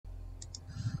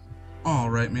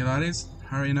Alright, me laddies,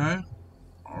 how are you now?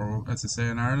 Or as they say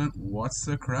in Ireland, what's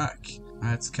the crack?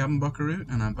 It's Captain Buckaroo,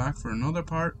 and I'm back for another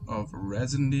part of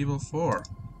Resident Evil 4.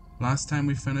 Last time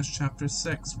we finished chapter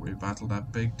 6, where we battled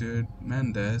that big dude,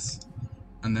 Mendez,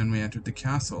 and then we entered the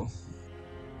castle.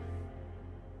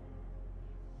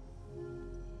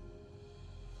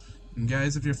 And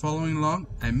guys, if you're following along,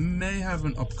 I may have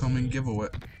an upcoming giveaway.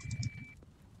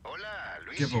 Hola,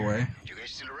 Luis here. You guys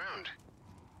still around?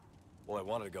 Well, I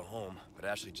wanted to go home, but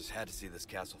Ashley just had to see this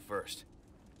castle first.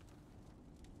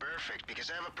 Perfect,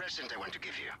 because I have a present I want to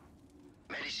give you.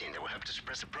 Medicine that will help to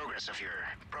suppress the progress of your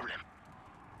problem.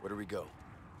 Where do we go?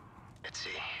 Let's see.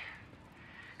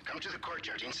 Come to the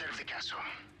courtyard inside of the castle.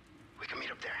 We can meet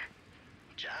up there.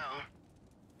 Ciao.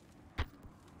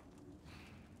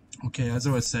 Okay, as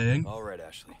I was saying... Alright,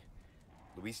 Ashley.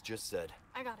 Luis just said...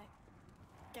 I got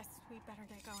it. Guess we better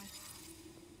get going.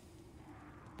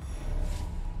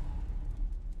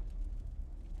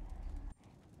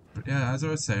 But yeah, as I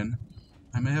was saying,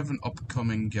 I may have an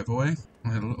upcoming giveaway, a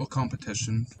little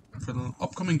competition for the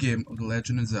upcoming game of The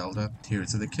Legend of Zelda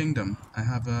Tears of the Kingdom. I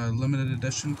have a limited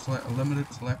edition, a limited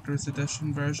collector's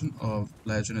edition version of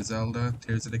Legend of Zelda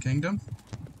Tears of the Kingdom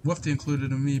with the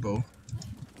included amiibo.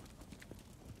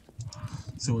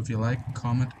 So if you like,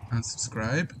 comment and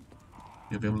subscribe,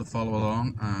 you'll be able to follow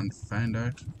along and find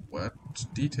out what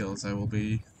details I will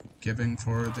be giving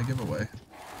for the giveaway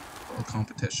or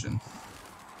competition.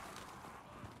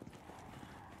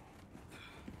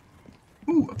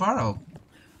 Ooh, a barrel!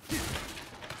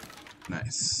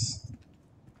 Nice.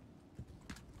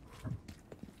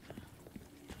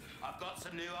 I've got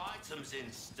some new items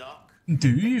in stock. Do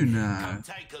you now? Come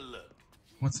take a look.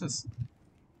 What's this?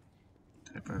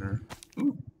 Typewriter.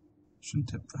 Ooh, shouldn't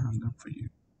tip the hand up for you.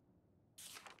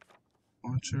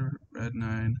 Watcher, Red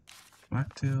 9,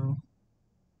 Blacktail,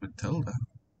 Matilda.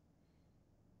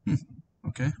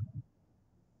 Okay.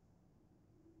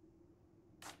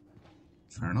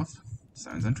 Fair enough.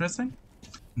 Sounds interesting.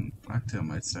 Blacktail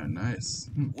might sound nice.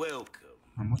 Welcome.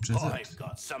 How much is it? I've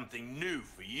got something new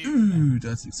for you. Ooh,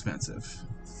 that's expensive.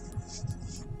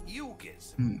 You'll get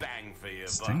some bang for your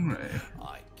buck. Stingray.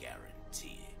 I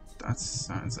guarantee it. That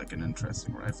sounds like an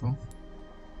interesting rifle.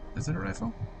 Is it a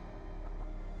rifle?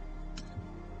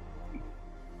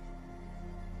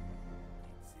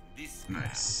 This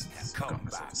Nice. Now Got come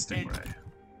myself back. a Stingray.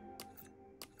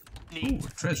 Need Ooh,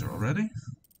 treasure already?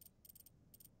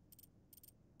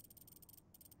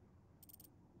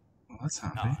 Well, that's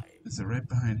handy. Is it right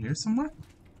behind here somewhere?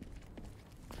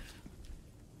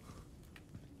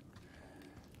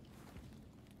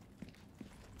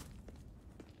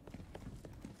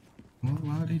 Well,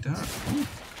 la-di-da. Ooh,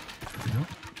 there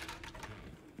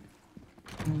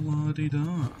we go.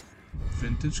 La-di-da.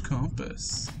 Vintage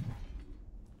compass.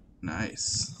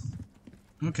 Nice.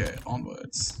 Okay,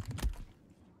 onwards.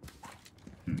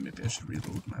 Maybe I should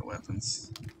reload my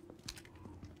weapons.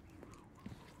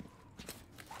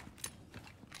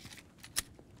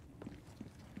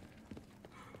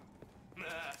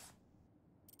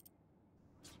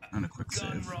 And a quick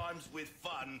gun save. rhymes with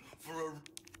fun for a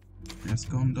Yes,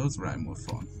 gun does rhyme with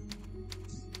fun.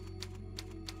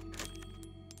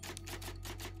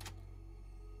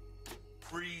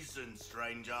 reason,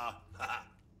 stranger.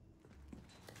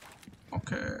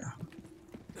 Okay.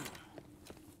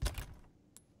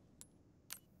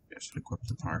 I should equip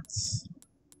the parts.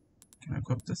 Can I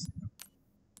equip this?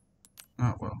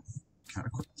 Oh well. Can't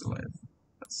equip the lathe.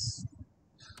 That's...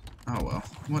 Oh well.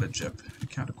 What a jip. You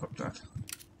can't equip that.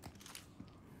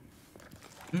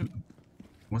 Ooh.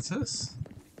 What's this?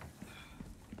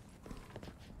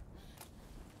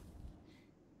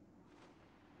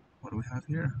 What do we have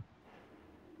here?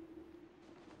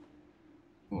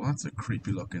 Well, that's a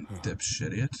creepy looking dipshit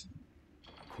idiot.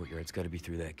 Courtyard's gotta be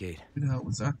through that gate. Who the hell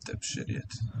was that dipshit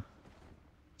idiot?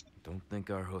 Don't think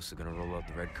our hosts are gonna roll out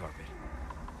the red carpet.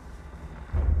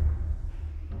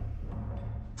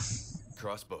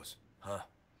 Crossbows, huh?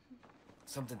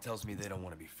 Something tells me they don't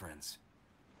want to be friends.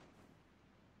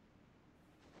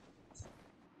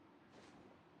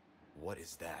 What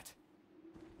is that?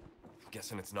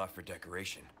 Guessing it's not for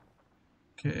decoration.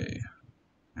 Okay.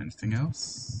 Anything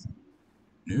else?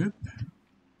 Nope.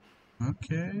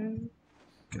 Okay.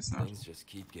 Guess not. Things just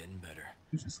keep getting better.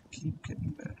 You just keep getting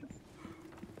better.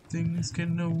 Things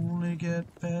can only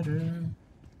get better.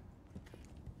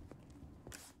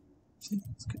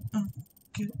 Things can only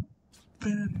get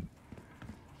better.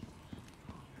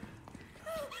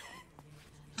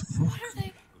 The fuck? What are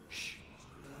they? Shh.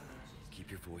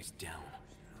 Keep your voice down.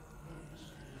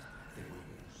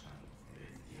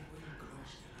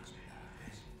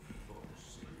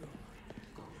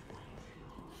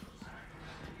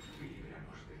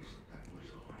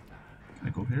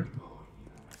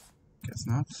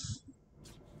 not.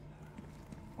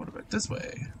 What about this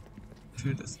way?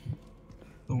 Through this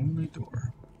lonely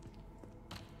door.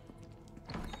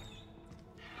 What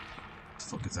the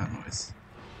fuck is that noise?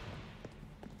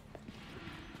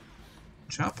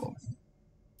 Chapel.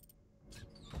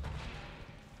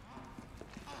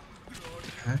 What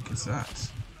the heck is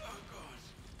that?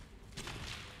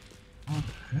 What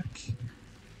the heck?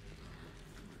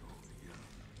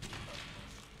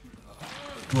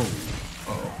 Whoa.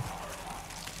 Uh-oh.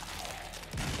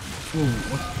 Whoa,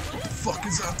 what the fuck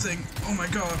is that thing? Oh my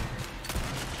god.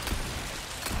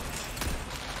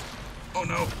 Oh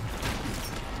no.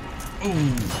 Oh.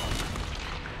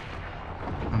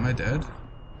 Am I dead?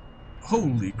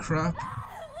 Holy crap.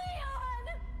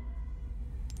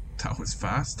 That was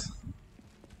fast.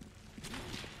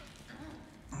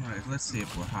 Alright, let's see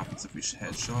what happens if we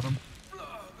headshot him.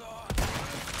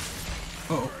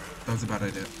 Uh-oh, that was a bad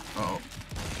idea. Uh-oh.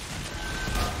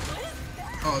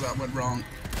 Oh, that went wrong.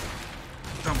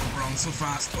 That went wrong so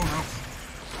fast. Oh no.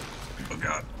 Oh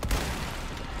god.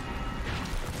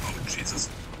 Oh Jesus.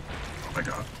 Oh my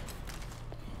god.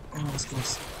 Oh, that was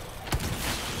close.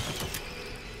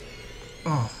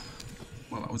 Oh.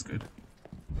 Well, that was good.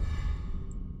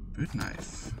 Boot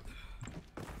knife.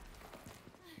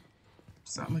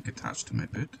 Is that like attached to my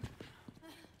boot?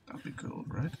 That'd be cool,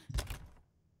 right?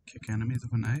 Kick enemies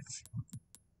with a knife.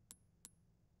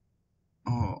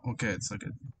 Oh, okay, it's like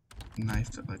a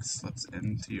knife that like slips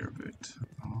into your boot.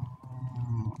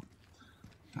 Oh,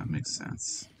 that makes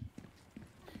sense.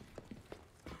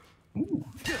 Ooh,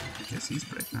 I guess he's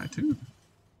break now too.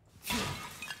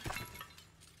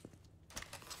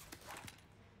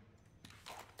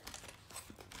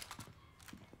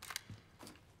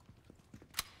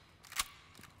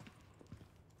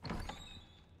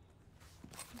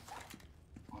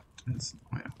 What is?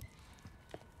 Oh yeah.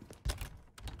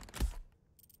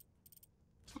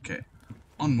 Okay,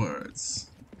 onwards.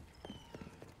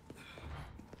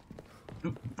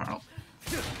 Oop, barrel.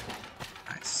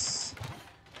 Nice.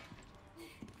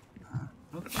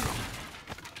 Another barrel.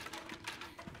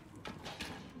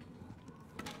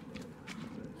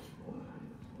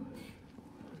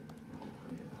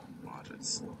 What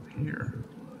is over here?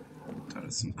 That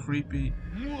is some creepy.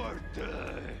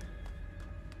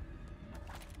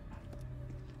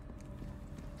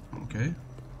 Okay.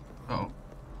 Uh-oh.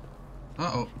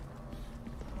 Uh-oh.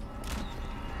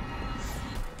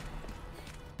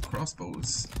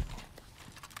 Crossbows.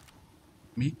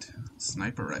 Meat.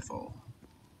 Sniper rifle.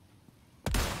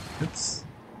 Oops.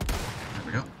 There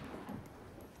we go.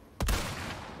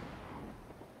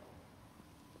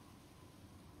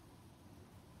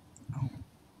 Oh,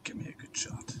 give me a good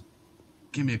shot.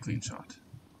 Give me a clean shot.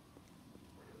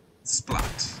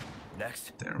 Splat.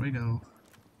 Next. There we go.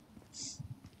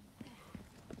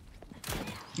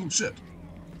 Oh shit.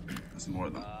 There's more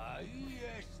of them.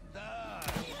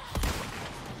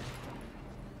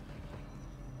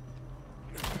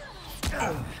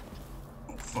 Oh.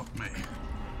 Oh fuck me.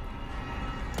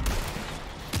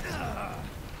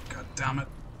 God damn it.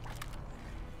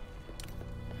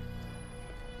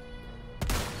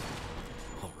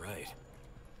 All right.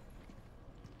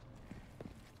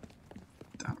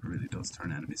 Damn, it really does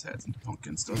turn enemies' heads into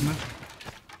pumpkins, doesn't it?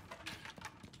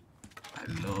 I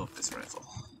love this rifle.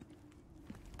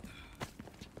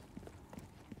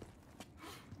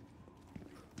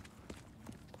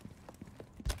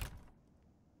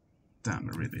 Damn,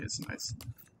 it really is a nice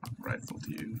rifle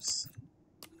to use.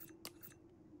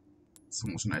 So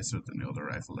much nicer than the other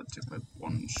rifle that took like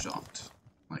one shot,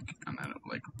 like, and then it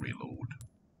would like reload.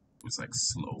 It was like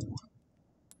slow.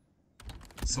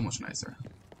 So much nicer.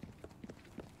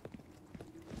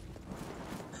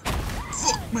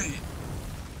 Fuck me!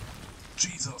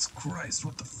 Jesus Christ,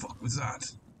 what the fuck was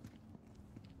that?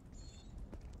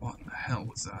 What in the hell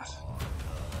was that?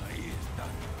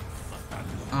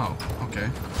 Oh, okay.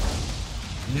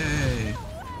 Yay!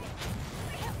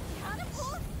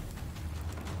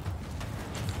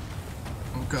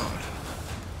 Oh god.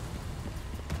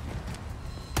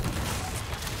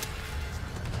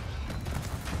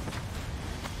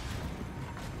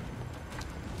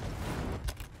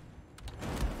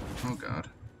 Oh god.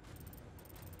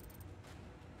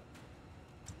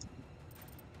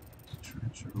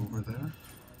 Treasure over there?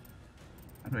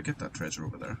 How do I get that treasure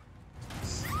over there?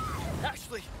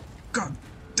 Ashley! God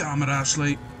damn it,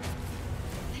 Ashley!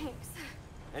 Thanks.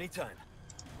 Anytime.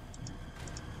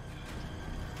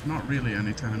 Not really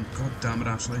anytime. God damn it,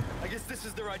 Ashley. I guess this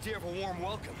is their idea of a warm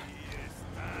welcome.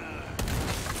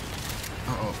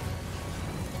 Uh-oh.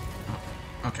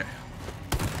 Oh, okay.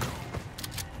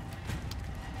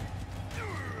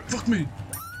 Fuck me!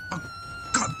 Oh,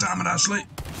 God damn it, Ashley!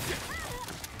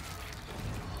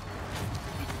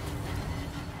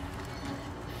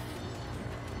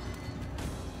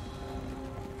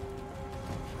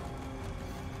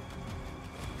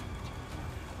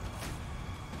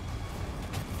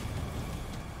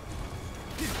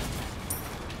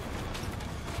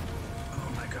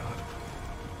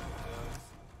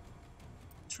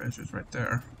 treasure's right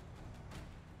there.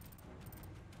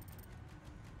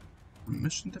 A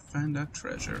mission to find that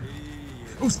treasure.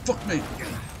 Oh, fuck me!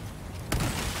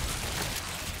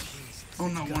 Oh,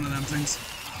 not one of them things.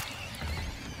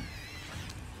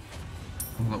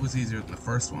 Well, that was easier than the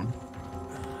first one.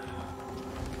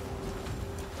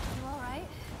 You alright?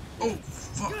 Oh,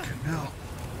 fucking hell.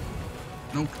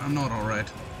 Nope, I'm not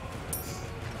alright.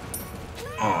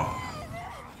 Oh.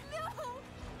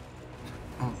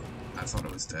 Oh, I thought I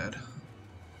was dead.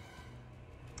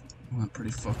 Well, I'm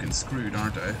pretty fucking screwed,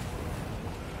 aren't I?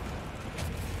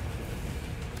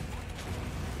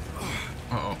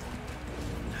 Uh-oh.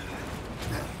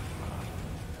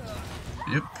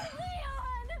 Yep.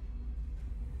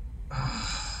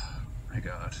 My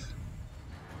god.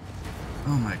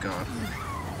 Oh my god.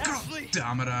 God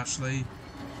damn it, Ashley.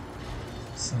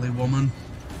 Silly woman.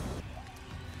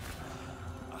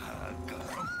 Oh,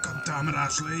 god damn it,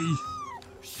 Ashley.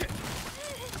 Shit.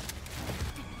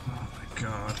 Oh my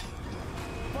god.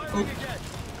 Firing again.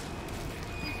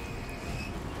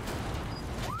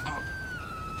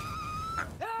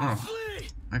 Oh,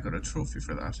 I got a trophy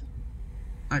for that.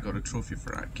 I got a trophy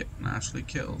for getting Ashley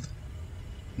killed.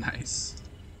 Nice.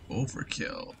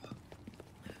 Overkill.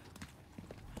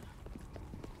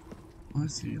 I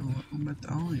see a little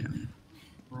medallion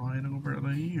right over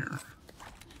there.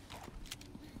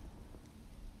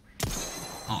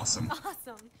 Awesome.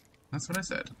 Awesome. That's what I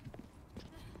said.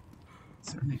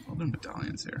 Is there any other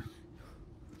medallions here?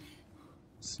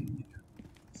 Let's see.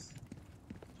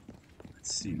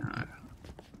 Let's see now.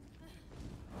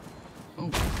 Oh.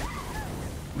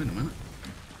 Wait a minute.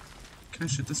 Can I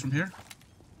shoot this from here?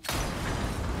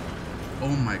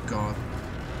 Oh my god.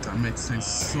 That makes things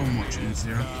so much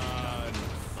easier.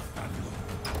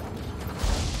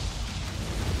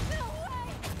 No way!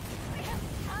 We have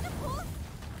catapults?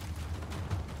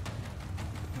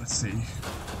 Let's see.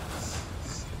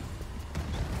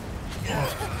 Oh,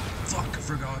 fuck, I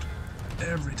forgot.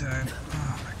 Every time.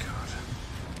 Oh my god.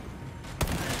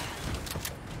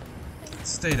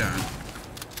 Stay down.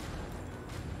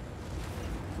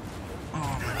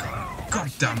 Oh my god.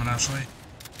 God damn it, Ashley.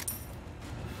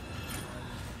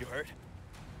 You hurt?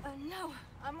 No,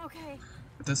 I'm okay.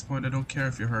 At this point, I don't care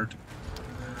if you're hurt.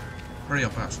 Hurry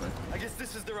up, Ashley. I guess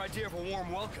this is their idea of a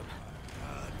warm welcome.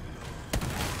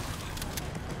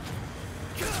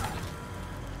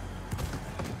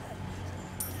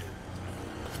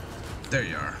 There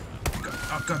you are.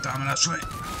 Oh, god damn it, Ashley.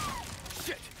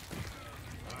 Shit.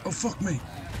 Oh, fuck me.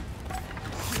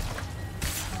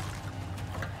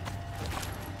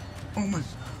 Oh my.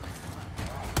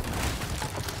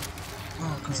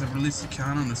 Oh, because I've released the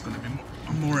cannon, there's going to be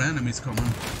more enemies coming.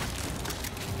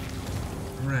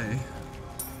 Hooray.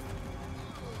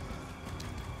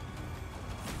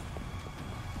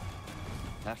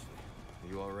 Ashley, are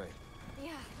you alright?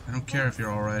 Yeah. I don't care if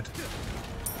you're alright.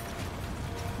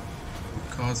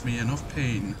 It caused me enough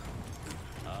pain.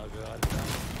 Oh god.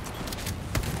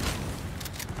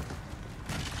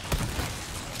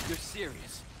 You're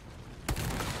serious?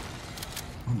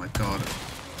 Oh my god.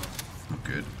 It's not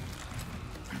good.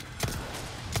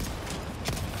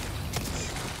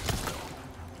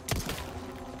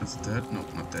 Is it dead?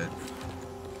 Nope, not dead.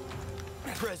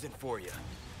 Present for you.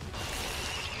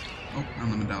 Oh,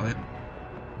 and the medallion.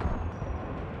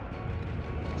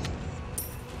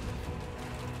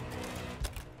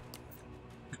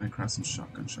 Can I craft some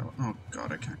shotgun shell? Oh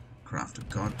god, I can't craft a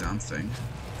goddamn thing.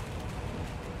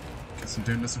 Guess I'm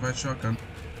doing this without shotgun.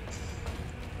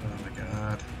 Oh my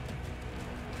god.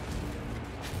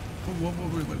 Whoa, whoa,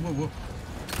 whoa, whoa, whoa.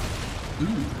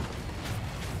 Ooh.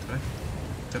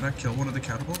 Did I kill one of the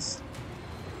catapults?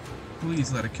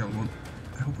 Please let it kill one.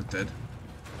 I hope it did.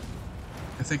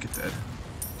 I think it did.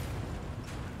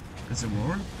 Is it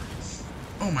more?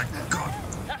 Oh my god.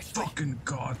 Ashley. Fucking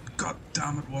god. God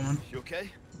damn it, woman. You okay?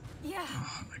 Yeah.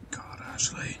 Oh my god,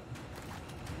 Ashley.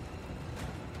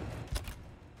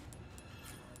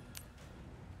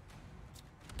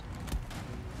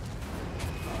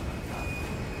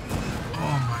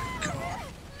 Oh my god.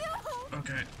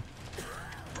 Okay.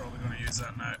 Probably gonna use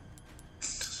that now.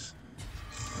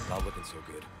 Not looking so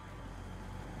good.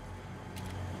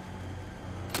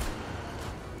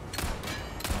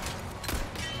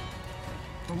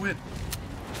 Oh wait.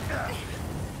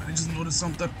 I just noticed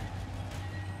something.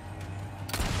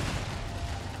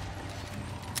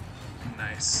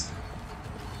 Nice.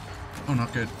 Oh,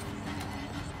 not good.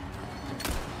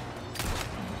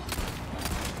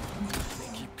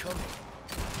 They keep coming.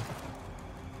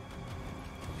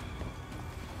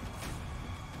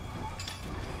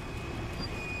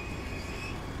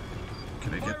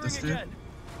 Can I get this Firing dude? again.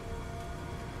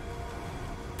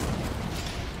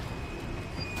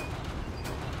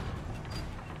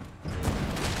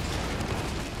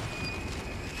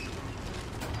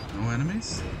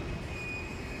 enemies.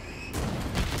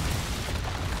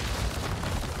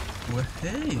 Well,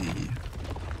 hey!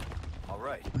 All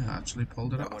right. I actually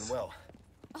pulled it That off. went well.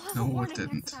 I'll have No, a it warning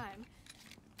didn't. next time.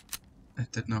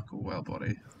 It did not go well,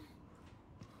 buddy.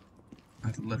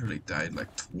 I literally died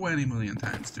like 20 million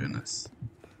times doing this.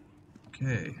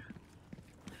 Okay.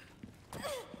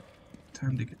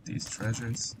 Time to get these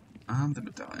treasures and the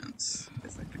medallions,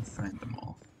 if I can find them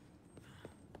all.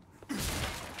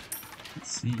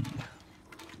 Let's see.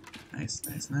 Nice,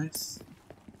 nice, nice.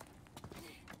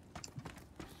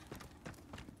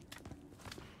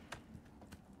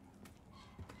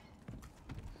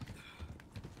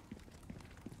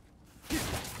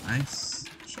 Nice.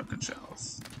 Shotgun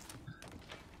shells.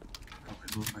 I'll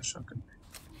remove my shotgun.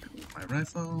 Remove my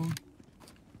rifle.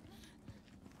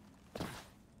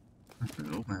 I'll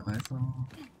reload my rifle.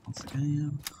 Once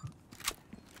again.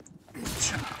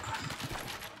 Cha.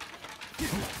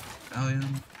 Oh,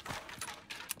 medallion.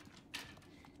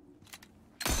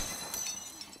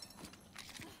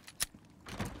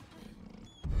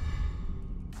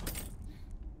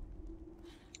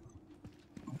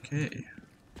 Okay.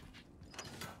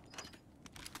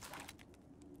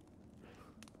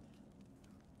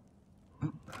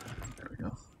 Oh, there we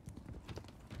go.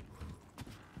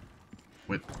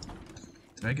 Wait,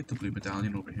 did I get the blue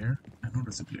medallion over here? I know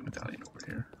there's a blue medallion over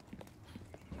here.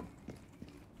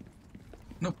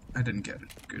 Nope, I didn't get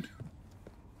it. Good.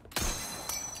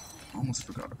 Almost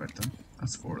forgot about them.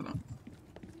 That's 4 of them.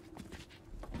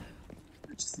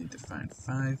 I just need to find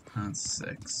 5 and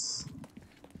 6.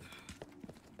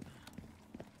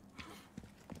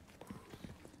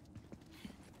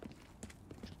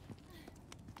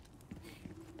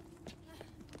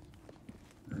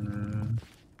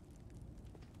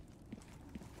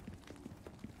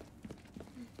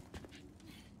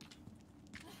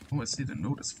 Oh, I see the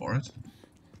notice for it.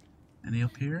 Any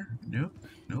up here? Nope.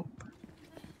 Nope.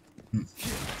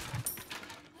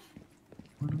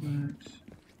 What about...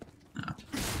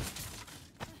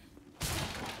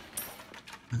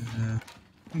 No.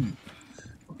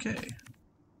 Okay.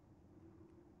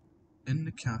 In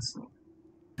the castle.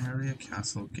 Area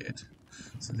castle gate.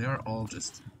 So they are all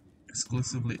just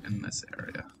exclusively in this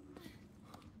area.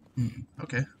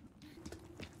 Okay.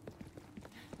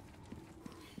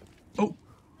 Oh!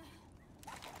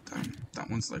 Damn, that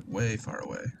one's like way far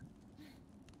away.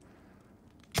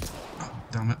 Oh,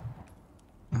 damn it.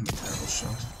 I'm a terrible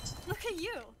shot. Look at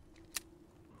you.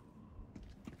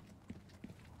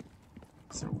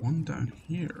 Is there one down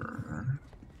here?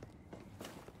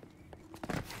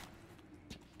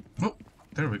 Oh,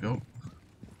 there we go.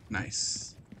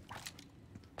 Nice.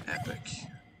 Epic.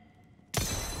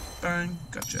 Bang,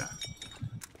 gotcha.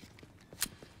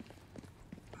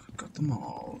 Got them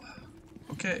all.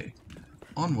 Okay,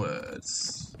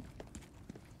 onwards.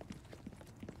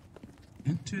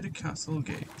 Into the castle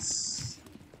gates.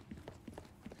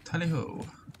 Tally-ho.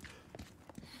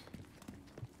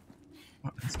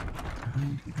 What is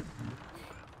behind here?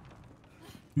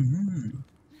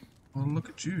 Well, look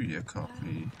at you, you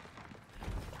copy.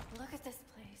 Look at this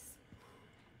place.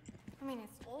 I mean,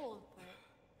 it's old,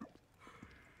 but...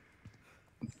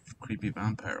 Creepy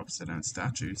vampire upside down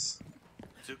statues.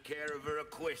 Took care of her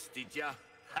request, did ya?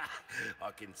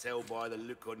 I can tell by the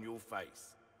look on your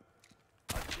face.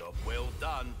 A job well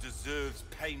done deserves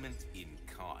payment in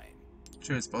kind.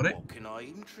 Cheers, buddy. What can I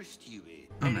interest you in?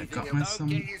 And I got me some.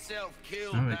 Don't get yourself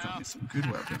killed Oh, I now. got me some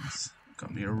good weapons.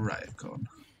 Got me a riot gun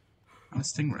and a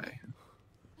stingray.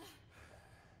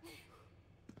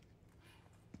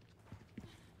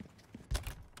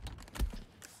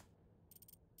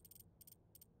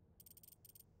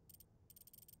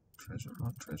 Treasure,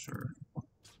 hot treasure.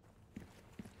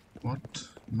 What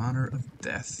manner of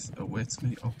death awaits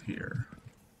me up here?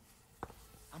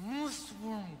 A most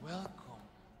warm welcome.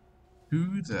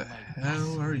 Who the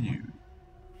hell are you?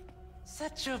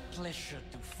 Such a pleasure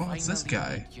to Oh, finally it's this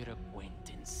guy. make your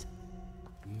acquaintance,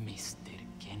 Mr.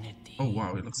 Kennedy. Oh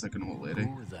wow, he looks like an old lady.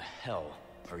 Who the hell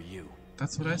are you?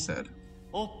 That's what I said.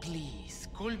 Oh, please,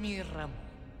 call me Ramon.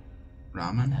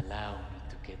 Ramen? And allow me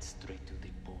to get straight to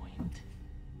the point.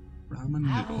 Ramen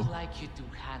I would noodle. like you to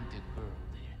hand the girl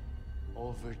there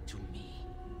over to me.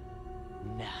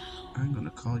 Now. I'm gonna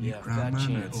call you Yeah, Grandma fat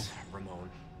Noodle. chance, Ramon.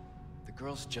 The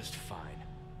girl's just fine.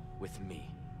 With me.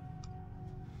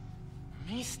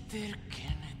 Mr.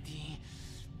 Kennedy,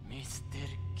 Mr.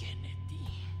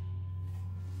 Kennedy.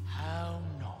 How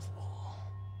novel.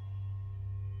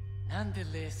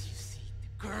 Nonetheless, you see,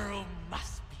 the girl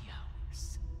must be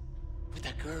ours. With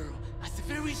a girl as the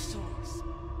very source,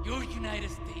 your United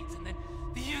States, and then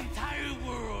the entire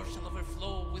world shall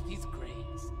overflow with his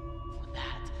grace. For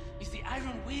that is the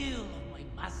iron will of my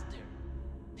master,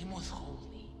 the most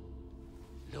holy,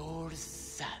 Lord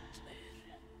Sattler.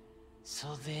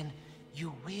 So then,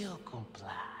 you will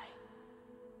comply.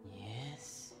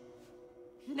 Yes?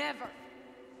 Never.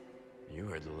 You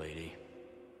heard the lady.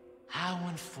 How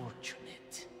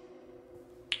unfortunate.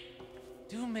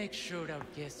 Do make sure our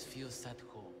guest feels at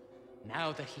home,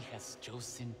 now that he has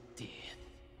chosen death.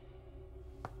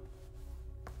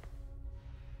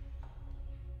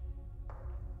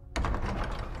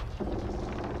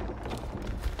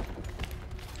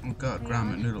 Oh god,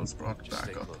 Grandma Noodles brought Just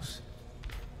back stay up. close.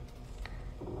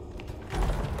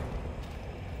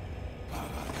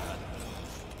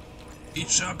 Eat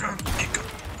shotgun!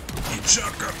 Eat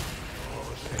shotgun!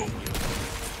 Boom.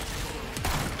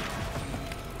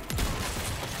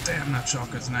 Damn, that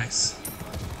shotgun's nice.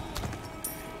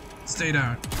 Stay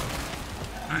down.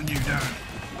 And you down.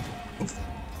 Oof.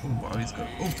 Oh wow, he's got.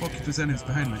 Oh fuck, there's enemies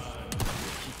behind me.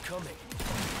 Keep coming.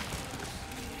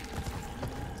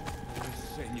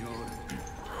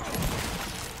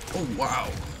 Oh wow.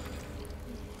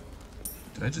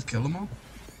 Did I just kill them all?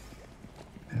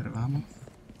 Out of ammo?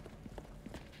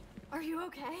 Are you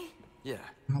okay? Yeah.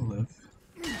 I'll live.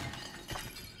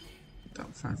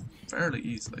 That found fairly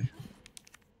easily.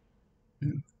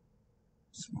 Ooh.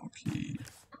 Small key.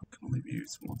 Can only be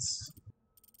used once.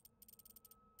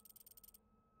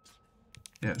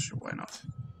 Yeah, sure, why not?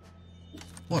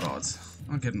 What odds?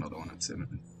 I'll get another one,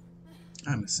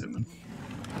 I'm assuming.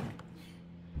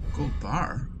 Gold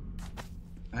bar?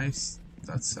 Nice.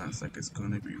 That sounds like it's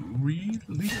gonna be really,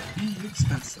 really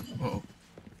expensive. Uh-oh.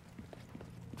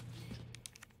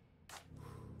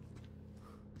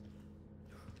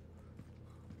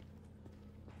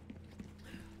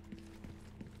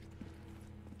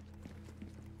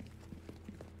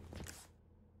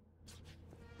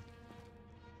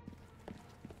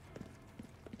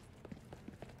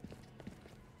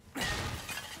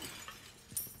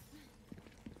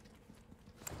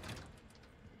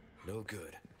 No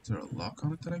good. Is there a lock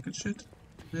on it that I could shoot?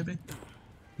 Maybe?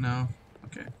 No?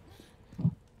 Okay.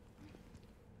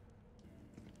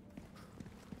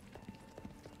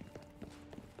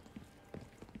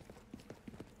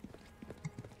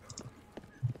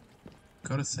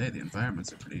 Gotta say, the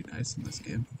environments are pretty nice in this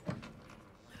game.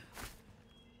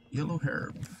 Yellow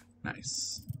herb.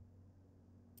 Nice.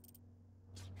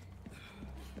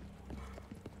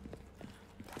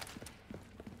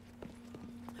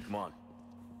 Come on.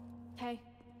 Hey.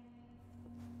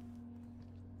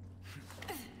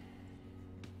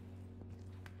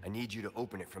 I need you to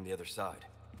open it from the other side.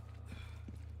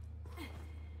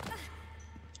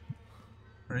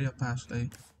 Hurry up,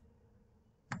 Ashley.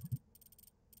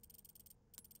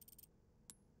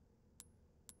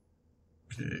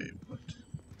 Okay, what?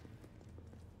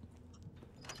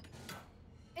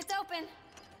 It's open.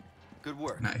 Good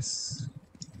work. Nice.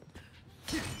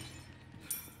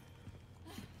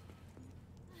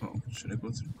 Oh, should I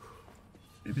go through?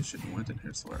 Maybe I shouldn't have went in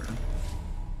here so early.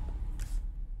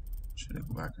 Should I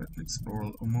go back and explore a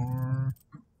little more?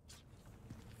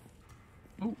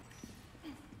 Oh.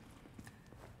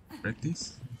 Break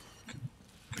these?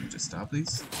 Can we just stop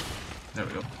these? There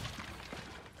we go.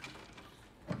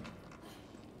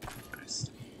 Nice.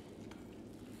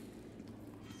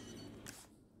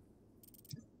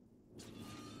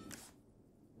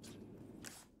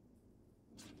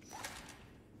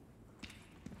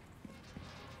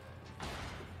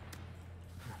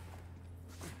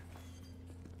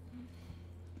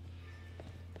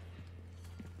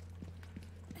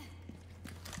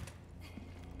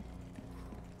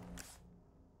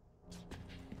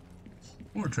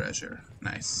 More treasure.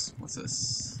 Nice. What's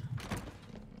this?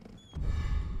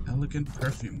 Elegant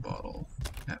perfume bottle.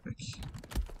 Epic.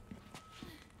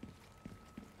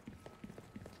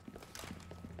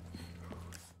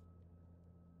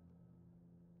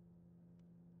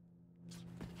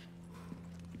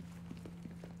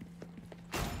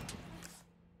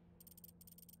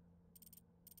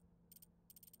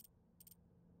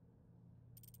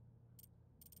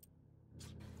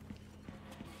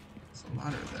 There's a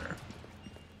ladder there.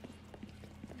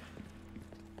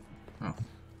 Oh,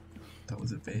 that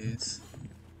was a vase.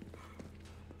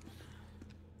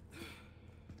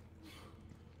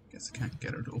 Guess I can't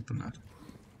get her to open that.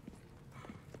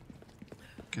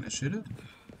 Can I shoot it?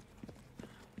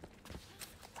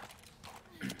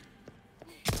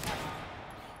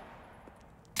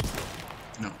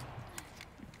 No.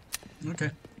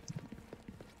 Okay.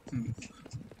 Can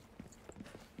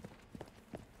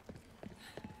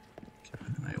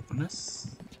I open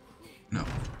this? No.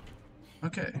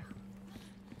 Okay.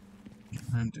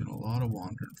 I'm doing a lot of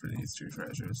wandering for these two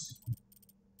treasures.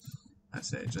 I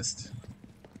say, just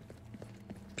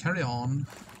Carry on.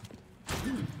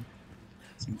 Ooh,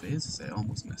 some vases I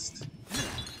almost missed.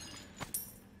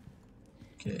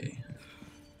 Okay.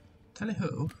 Tally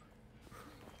ho.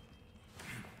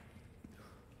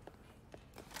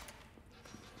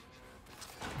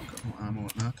 Got no ammo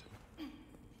and that.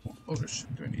 Oh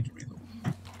shit, do I need to reload?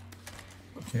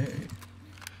 Okay.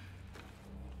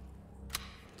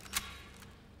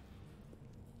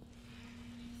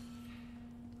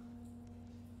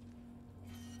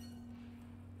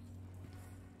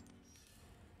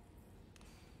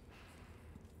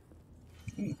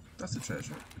 Ooh, that's a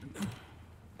treasure.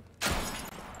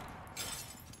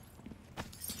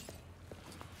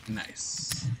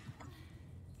 Nice.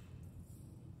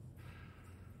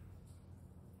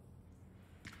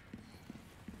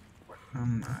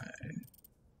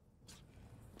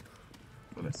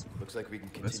 Well, Looks like we can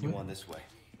continue on this way.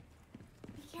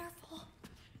 Be careful.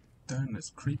 down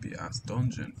this creepy ass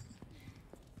dungeon.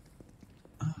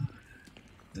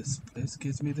 This place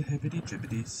gives me the hibbity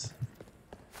jibbities.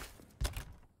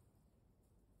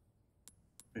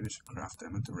 Maybe I should craft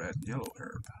them into red and yellow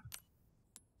herb.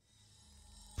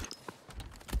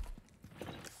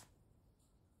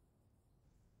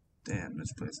 Damn,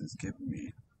 this place is giving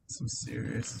me some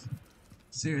seriously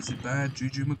bad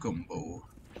juju macumbo.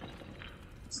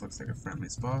 This looks like a friendly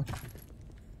spot.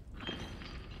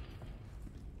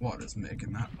 What is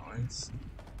making that noise?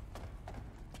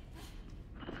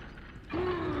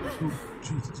 Ooh,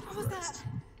 Jesus What was that? Christ.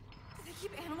 Do they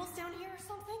keep animals down here or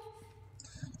something?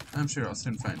 I'm sure I'll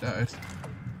soon find out.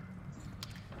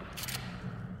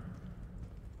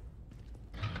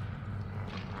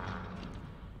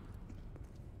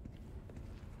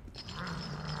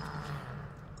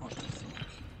 What the fuck?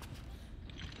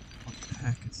 What the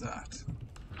heck is that?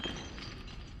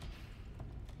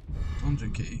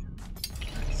 Dungeon key.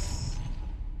 Nice.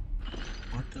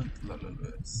 Martin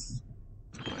Lalulus.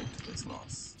 Right to this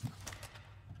loss.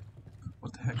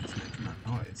 What the heck is making that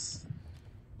noise?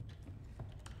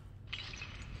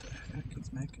 What the heck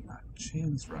is making that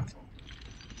chains rattle?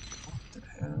 What the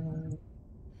hell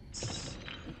is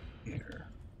here?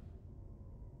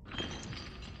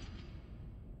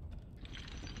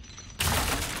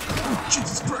 Oh,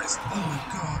 Jesus Christ! Oh my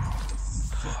god, what the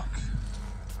fuck?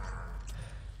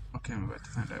 Okay, I'm about to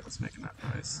find out what's making that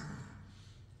noise.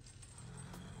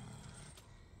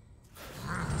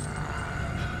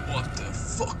 What the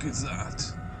fuck is that?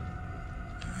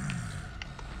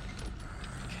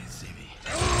 Can't see me.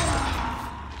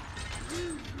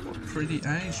 What pretty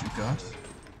eyes you got.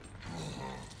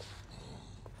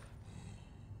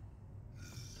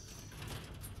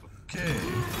 Okay.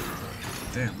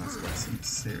 Damn, that's got some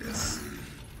serious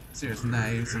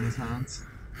knives in his hands.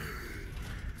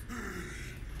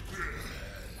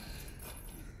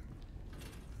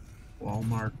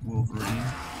 Walmart Wolverine.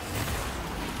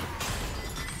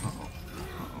 Uh-oh.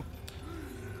 Uh-oh.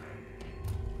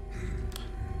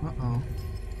 Uh-oh.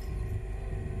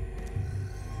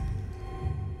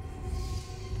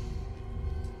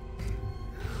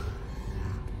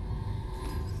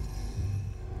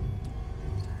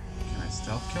 Can I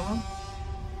stealth kill him?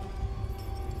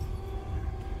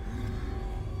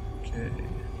 Okay.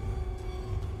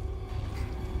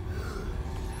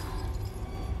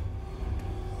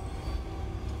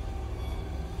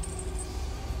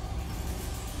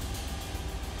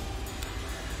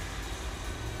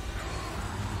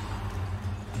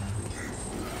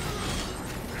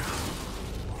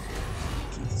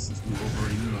 This is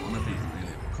Wolverine wannabe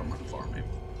really coming for me.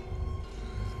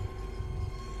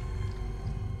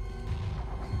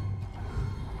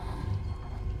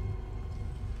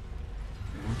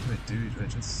 What do I do? Do I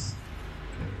just...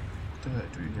 Okay, what do I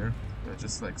do here? Do I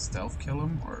just like stealth kill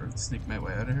him or sneak my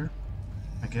way out of here?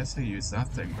 I guess I use that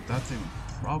thing, but that thing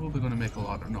probably gonna make a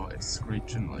lot of noise,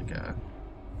 screeching like a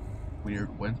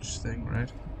weird winch thing,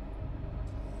 right?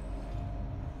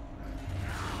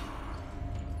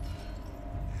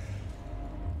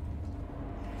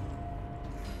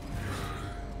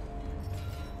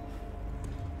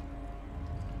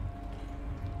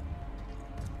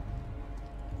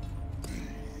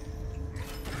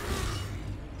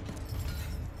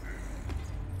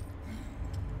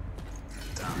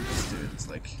 Damn, this dude's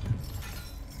like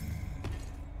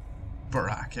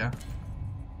Baraka.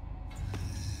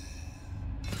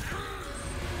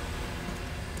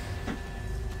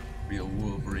 Real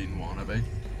Wolverine wannabe.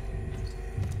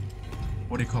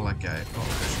 What do you call that guy? Oh,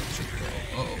 this should go.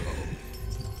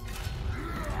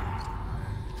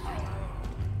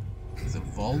 Is it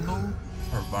Voldo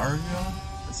or Varga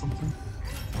or something?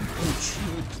 Oh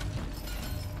shoot!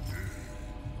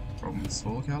 From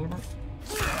Soul Calibur?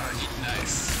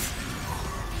 Nice.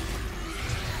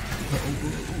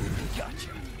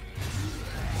 Gotcha.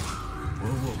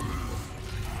 Whoa, whoa, whoa.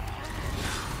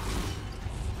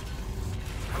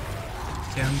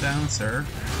 Calm down, sir.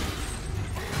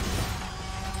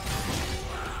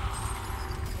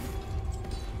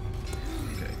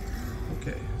 Okay.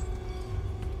 Okay.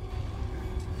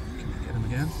 Can we get him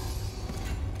again?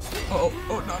 Oh,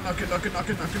 oh, no, knock it.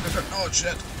 Oh,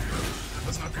 shit.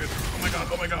 That's not good.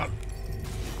 Oh my god.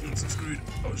 I'm so screwed.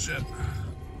 Oh, shit.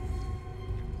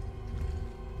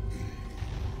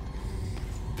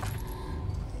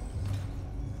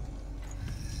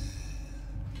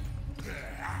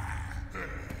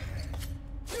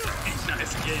 Eat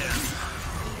nice again.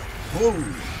 Whoa.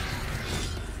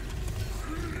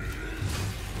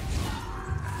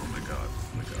 Oh my god.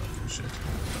 Oh, shit.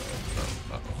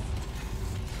 Uh-oh.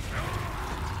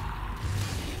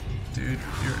 Dude,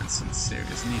 you're in some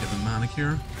serious need of a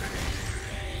manicure.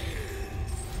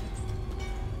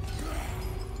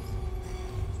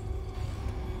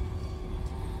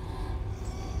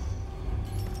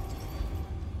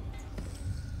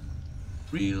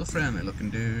 Real friendly looking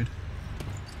dude.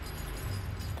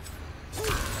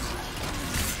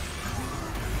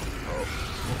 Oh.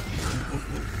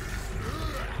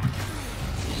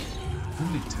 How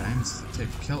many times does it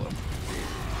take to kill him?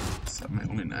 Is that my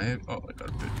only knife? Oh, I got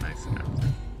a good knife and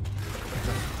everything.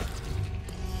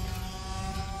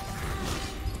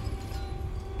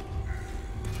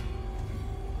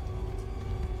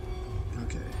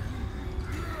 Okay.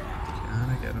 Can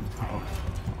I get him? Oh.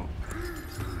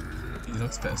 He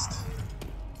looks pissed.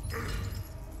 There we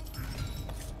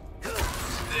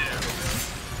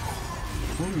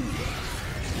go. Ooh.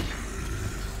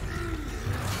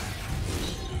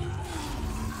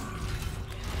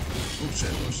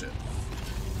 Oh shit.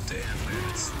 Damn,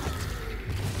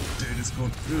 dude is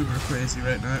going uber crazy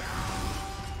right now.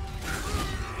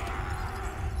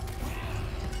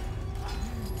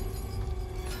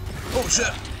 Oh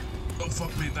shit! Oh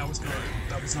fuck me, that was good.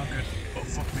 That was not good. Oh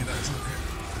fuck me, that was not good.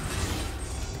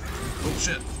 Oh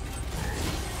shit.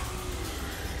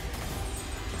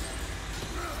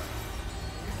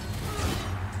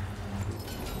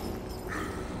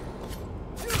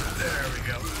 There we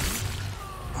go.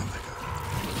 Oh my god.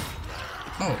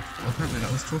 Oh, well, apparently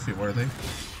that was trophy worthy.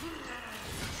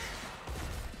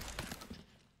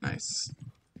 Nice.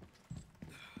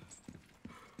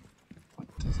 What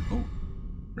does it? Oh,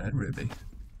 red ruby.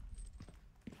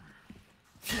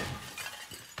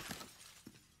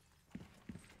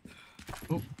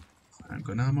 Oh,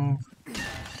 handgun ammo.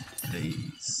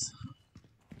 Please.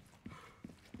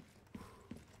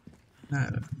 Now,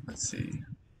 let's see.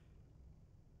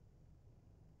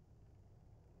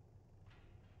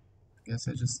 I guess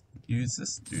I just use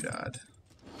this doodad.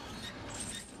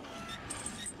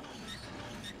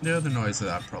 The other noise of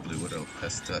that probably would have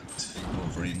pissed that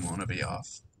Wolverine wannabe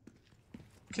off.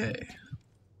 Okay.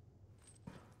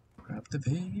 Grab the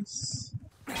vase.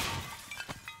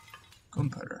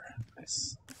 Gunpowder.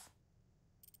 Nice.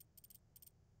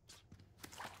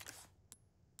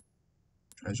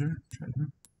 Treasure?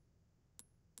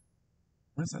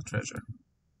 Where's that treasure?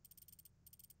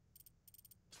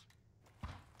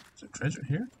 Is there treasure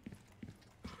here?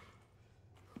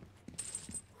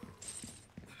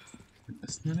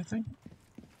 Missing anything?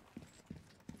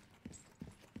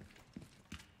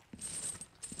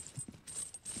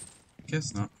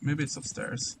 Guess not. Maybe it's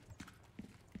upstairs.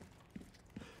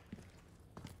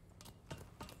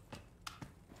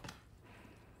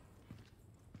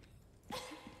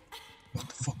 What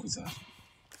the fuck was that?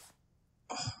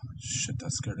 Oh, shit,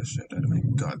 that scared the shit out of me.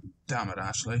 God damn it,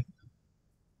 Ashley.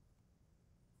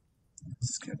 That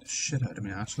scared the shit out of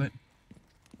me, Ashley.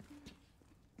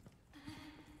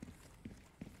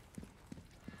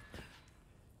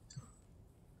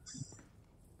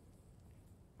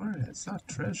 Where is that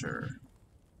treasure?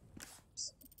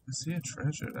 I see a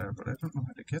treasure there, but I don't know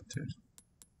how to get to it.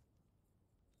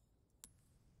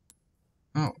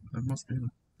 Oh, there must be...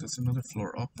 There's another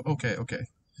floor up. Okay.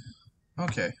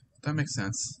 Okay, that makes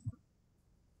sense.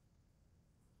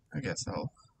 I guess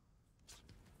I'll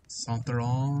saunter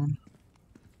on.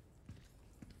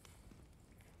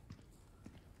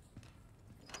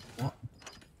 What?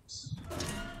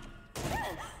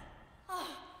 Oh,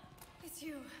 it's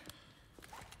you.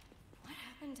 What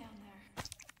happened down there?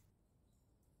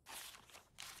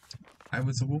 I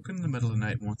was awoken in the middle of the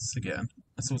night once again.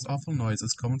 I saw awful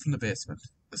noises coming from the basement.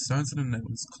 The sounds of the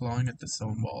nails clawing at the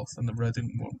stone walls and the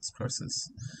writhing woman's curses.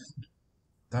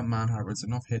 That man harbours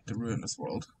enough hate to ruin this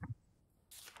world.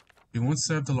 He once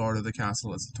served the lord of the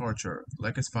castle as a torturer,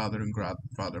 like his father and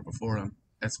grandfather before him.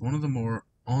 It's one of the more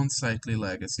unsightly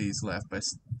legacies left by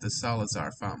the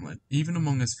Salazar family. Even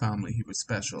among his family, he was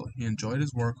special. He enjoyed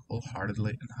his work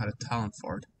wholeheartedly and had a talent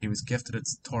for it. He was gifted at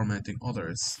tormenting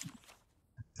others.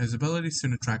 His ability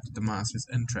soon attracted the master's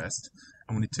interest,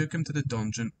 and when he took him to the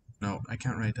dungeon... No, I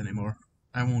can't write anymore.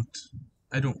 I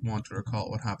don't want to recall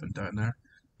what happened down there.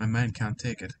 My mind can't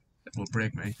take it. It will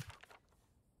break me.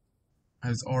 I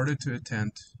was ordered to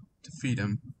attend to feed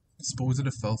him, dispose of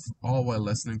the filth, all while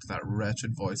listening to that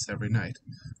wretched voice every night.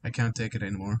 I can't take it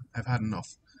anymore. I've had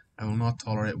enough. I will not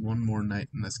tolerate one more night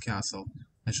in this castle.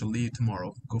 I shall leave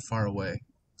tomorrow, go far away,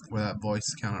 where that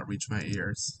voice cannot reach my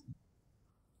ears.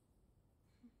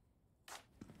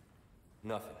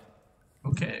 Nothing.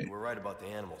 Okay. We're right about the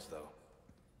animals, though.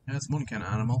 Yeah, it's one kind of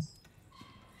animal.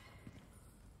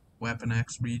 Weapon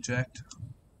X reject.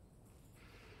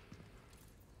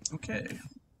 Okay.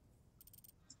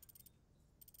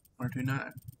 Where to now?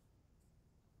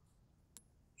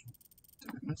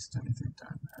 Did I miss anything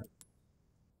down there?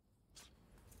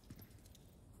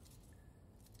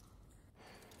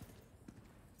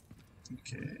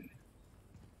 Okay.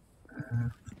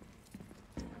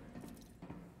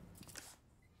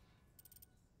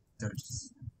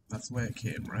 That's the way I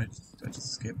came, right? Did I just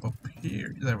escape up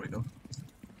here? There we go.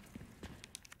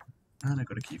 And I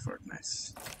got a key for it,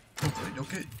 nice.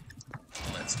 Okay.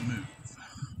 Let's move.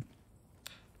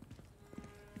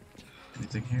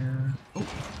 Anything here? Oh,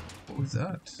 what was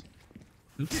that?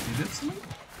 Oops, you did something?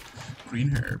 Green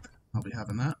herb. I'll be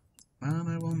having that. And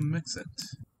I will mix it.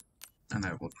 And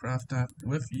I will craft that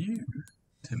with you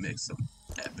to make some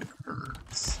epic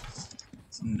herbs.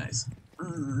 Some nice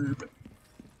herb.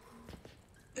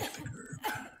 Epic herb.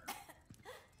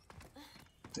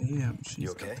 Damn, she's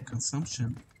okay? got the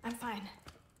consumption. I'm fine.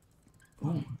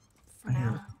 Oh, For I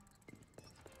now.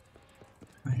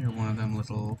 hear one of them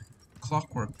little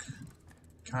clockwork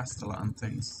castellan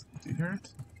things. Do you hear it?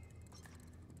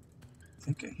 I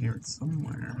think I hear it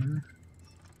somewhere.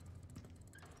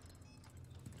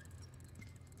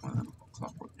 One of them little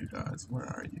clockwork you guys. Where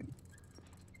are you?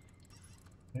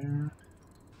 There.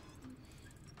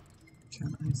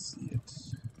 Can I see it?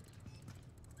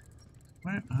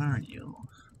 Where are you?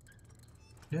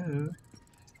 Yo.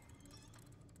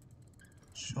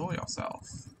 Show yourself.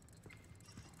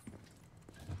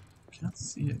 Can't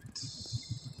see it.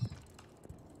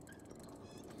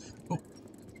 Oh.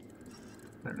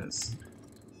 There it is.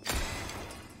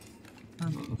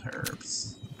 And little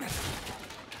herbs.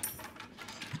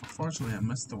 Unfortunately, I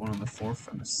missed the one on the 4th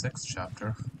and the 6th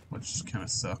chapter, which kind of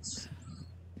sucks.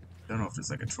 Don't know if there's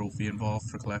like a trophy involved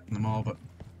for collecting them all, but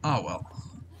oh well.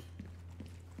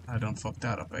 I don't fuck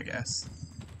that up, I guess.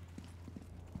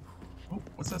 Oh,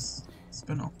 what's this?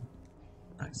 Spinel.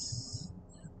 Nice.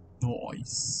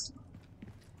 Nice.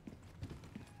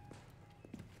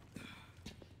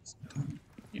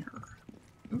 Here.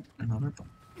 Ooh, another book.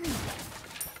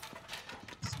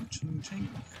 Switching chain.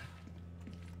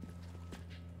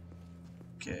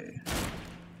 Okay.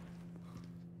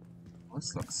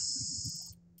 This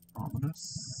looks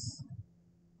ominous.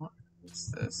 What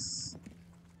is this?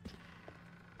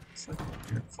 It's like a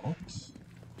weird vault.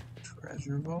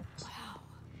 Treasure vault? Wow.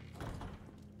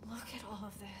 Look at all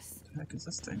of this. What the heck is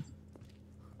this thing?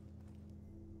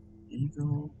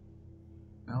 Eagle.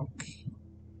 Elk.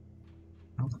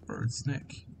 Elk, bird,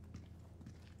 snake.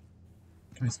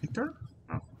 Can I speak to her?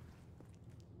 Oh.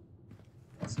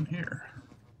 What's in here?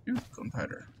 Ooh,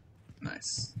 gunpowder.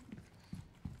 Nice.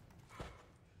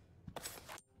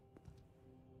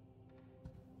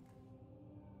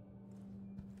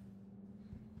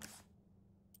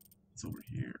 It's over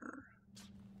here.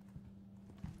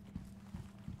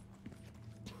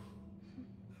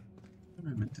 What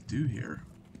am I meant to do here?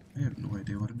 I have no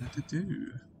idea what I'm meant to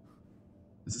do.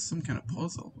 Is this some kind of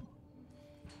puzzle?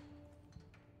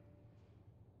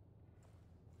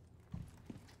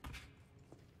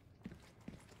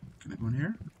 Can I go in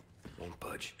here? Won't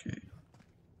budge. Okay.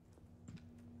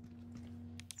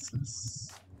 What's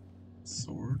this?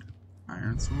 Sword?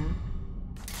 Iron sword?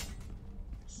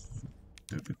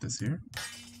 Do I put this here?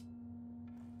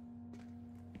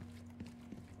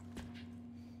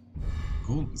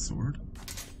 Golden sword.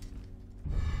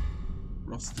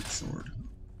 Rusted sword.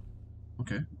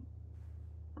 Okay.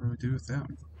 What do I do with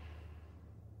them?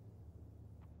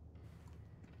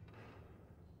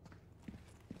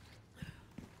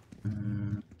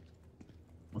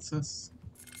 What's this?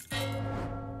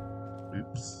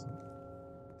 Oops.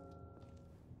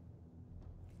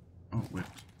 Oh, wait.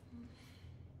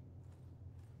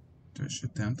 Do I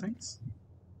shoot down things?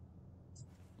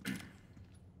 You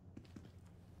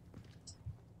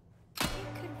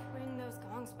could ring those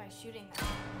gongs by shooting them.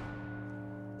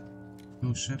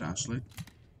 Oh shit, Ashley.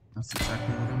 That's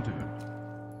exactly what I'm doing.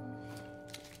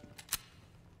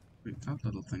 Wait, that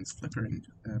little thing's flickering.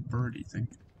 Birdie thing.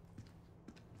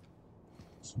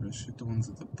 So I shoot the ones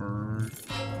with the bird.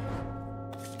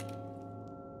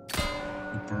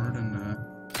 The bird and the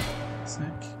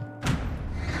snake.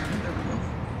 And there we go.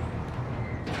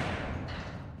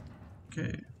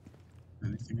 Okay.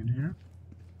 Anything in here?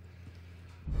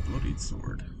 Bloodied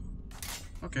sword.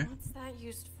 Okay. What's that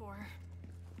used for?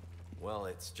 Well,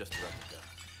 it's just a replica.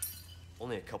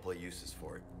 Only a couple of uses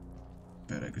for it.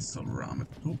 Bet I could still ram it.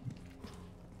 Oh.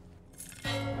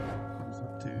 What does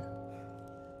that do?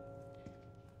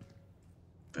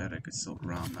 Bet I could still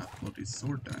ram that bloody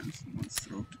sword down someone's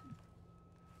throat.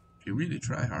 If you really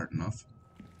try hard enough.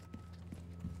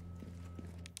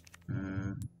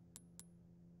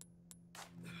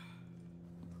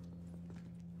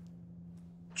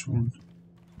 Which one?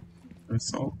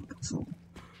 Assault. So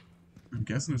I'm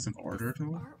guessing it's an order to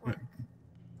it. Artwork.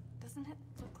 Doesn't it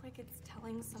look like it's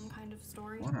telling some kind of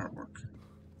story? What artwork?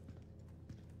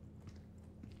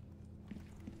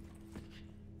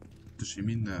 Does she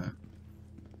mean the?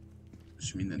 Does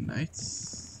she mean the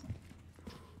knights?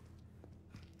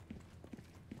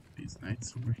 These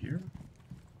knights over here?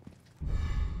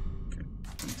 Okay,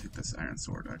 let me take this iron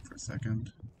sword out for a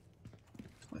second.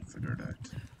 Till I figure it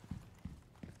out.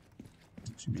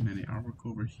 Did she mean any artwork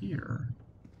over here?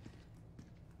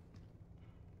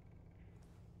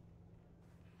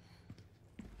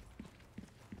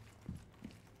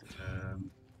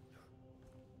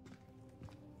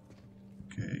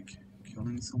 Okay,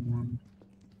 killing someone.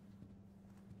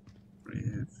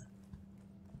 Brave.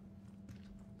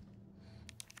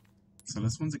 So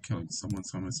this one's a killing someone,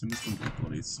 so I'm assuming it's gonna be a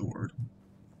bloody sword.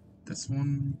 This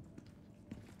one...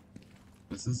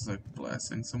 This is like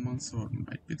blessing someone, so it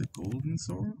might be the golden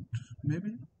sword,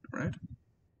 maybe? Right?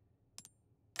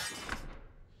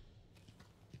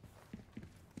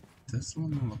 This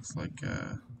one looks like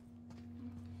a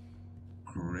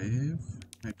grave,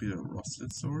 might be the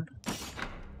rusted sword.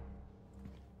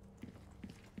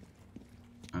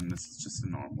 And this is just a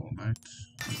normal knight.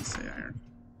 I'll just say iron.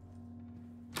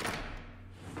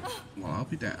 Well, I'll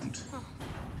be damned. Oh,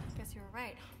 guess you were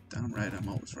right. Damn right, I'm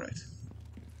always right.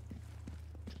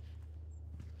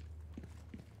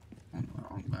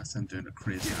 Unless I'm doing a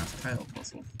crazy ass tile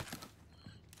puzzle.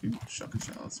 Ooh, shotgun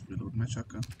shells. Reload my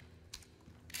shotgun.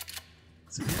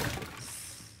 So yeah.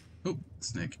 Oh,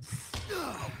 snake.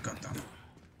 Oh, goddamn.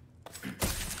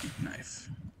 Knife.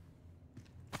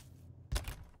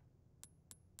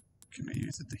 Can I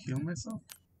use it to heal myself?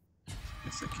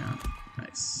 Yes, I can.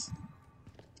 Nice.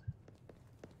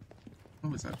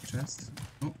 Oh, is that a chest?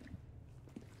 Oh,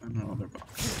 another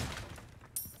box.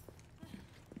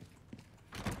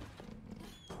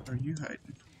 Where are you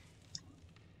hiding?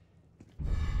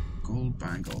 Gold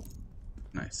bangle.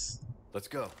 Nice. Let's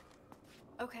go.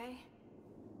 Okay.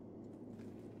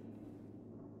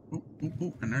 Oh, oh,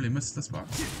 oh, I nearly missed this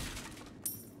box.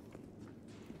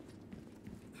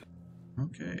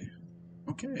 Okay.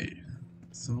 Okay.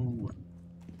 So, what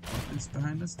is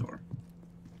behind this door?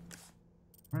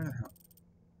 Where the hell?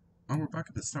 Oh, we're back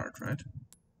at the start, right?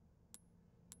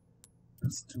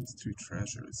 Those two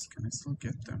treasures. Can I still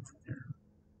get them from here?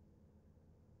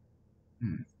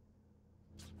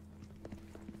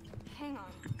 Hang on.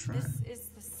 Good try. This is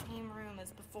the same room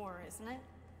as before, isn't it?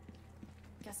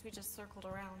 Guess we just circled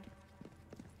around.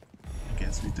 I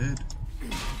guess we did.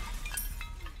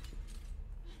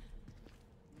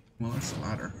 Well, there's a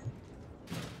ladder.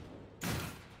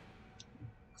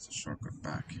 It's a shortcut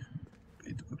back. I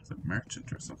need to go to the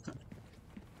merchant or something.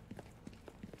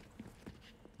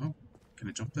 Oh, can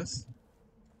I jump this?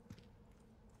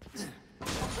 Leon,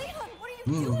 what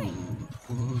are you Whoa, doing?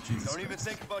 whoa, Jesus Don't even Christ.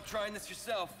 think about trying this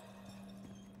yourself.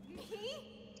 Me?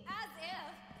 As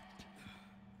if.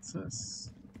 What's this?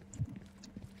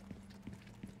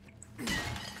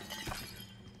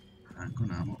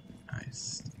 Handgun ammo.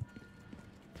 Nice.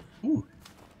 Ooh,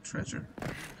 treasure.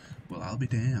 Well, I'll be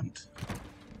damned.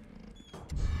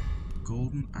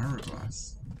 Golden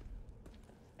hourglass.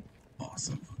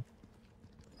 Awesome.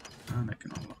 And I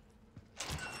can unlock.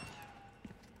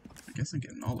 I guess I'm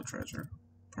getting all the treasure.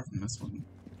 Apart from this one.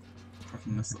 Apart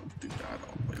from this little doodad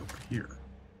all the way over here.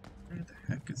 Where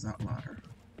the heck is that ladder?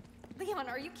 Leon,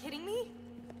 are you kidding me?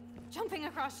 Jumping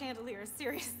across chandeliers,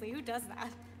 seriously, who does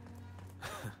that?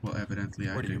 Well, evidently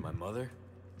I What are do. you, my mother?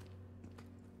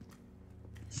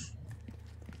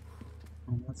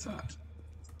 Oh, what's that?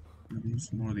 Maybe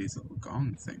some more of these little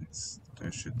gong things. Did I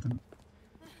shoot them?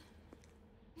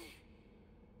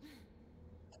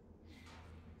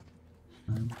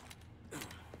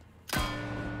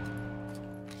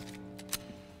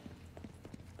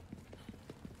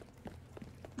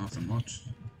 much.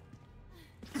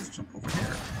 Let's jump over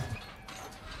here.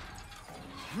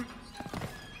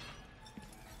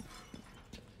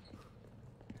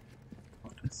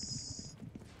 What is...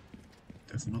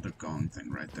 There's another gong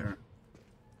thing right there.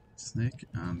 Snake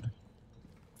and...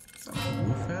 Is that a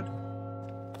wolf head?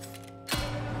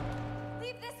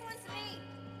 Leave this one to me.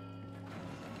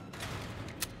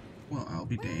 Well, I'll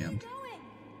be Where are you damned. going?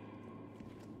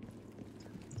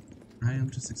 I am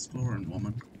just exploring,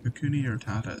 woman. Hakuni or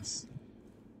tatas.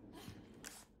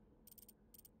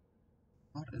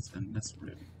 What is in this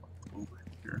room? Over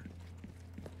here.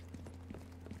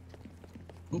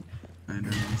 Oh, I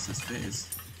never missed his face.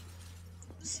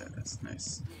 Set that's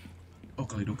nice.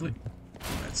 Oakley dokley.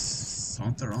 Let's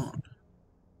saunter on.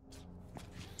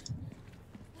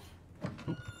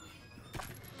 Oh.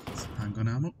 Some handgun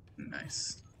ammo.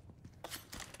 Nice.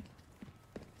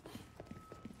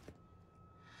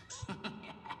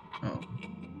 Oh.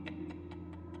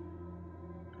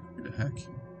 Who the heck?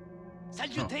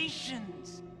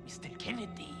 Salutations, Mr.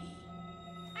 Kennedy.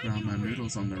 Now my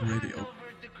noodles on the radio.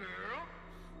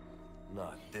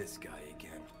 Not this guy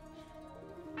again.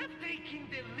 I'm taking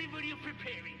delivery of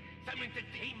preparing some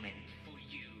entertainment for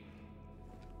you.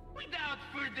 Without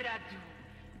further ado,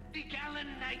 the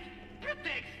gallant knight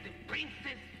protects the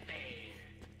princess fair.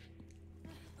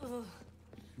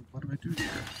 What do I do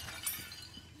here?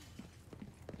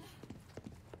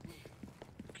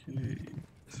 Okay,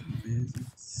 some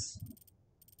business.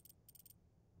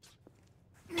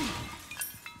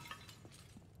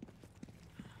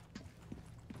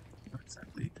 What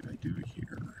exactly do I do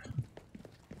here?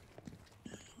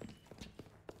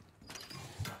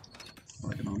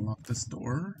 Well, I can unlock this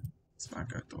door. It's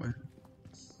back out the way.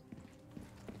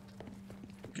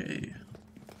 Okay,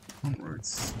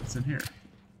 onwards. What's in here?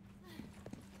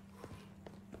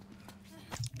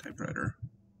 Typewriter.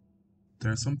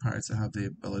 There are some pirates that have the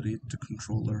ability to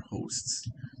control their hosts.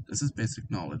 This is basic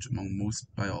knowledge among most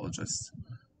biologists,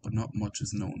 but not much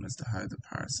is known as to how the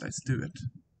parasites do it.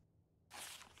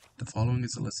 The following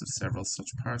is a list of several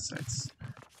such parasites.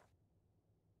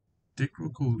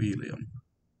 Dicrocoelium.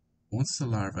 Once the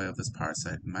larvae of this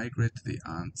parasite migrate to the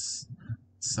ant's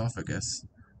esophagus,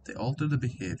 they alter the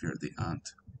behavior of the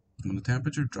ant. When the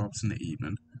temperature drops in the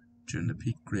evening, during the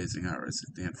peak grazing hours,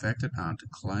 the infected ant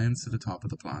climbs to the top of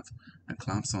the plant and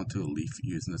clamps onto a leaf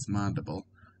using its mandible,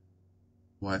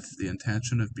 with the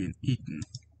intention of being eaten.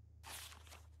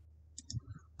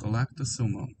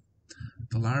 Galactosomum.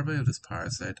 The larvae of this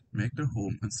parasite make their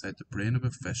home inside the brain of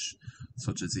a fish,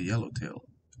 such as the yellowtail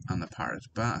and the parrot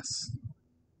bass.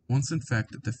 Once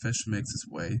infected, the fish makes its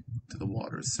way to the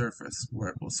water's surface, where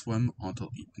it will swim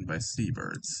until eaten by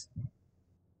seabirds.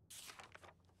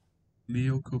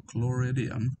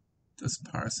 Leucochloridium. This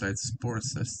parasite's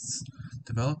sporocysts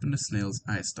develop in the snail's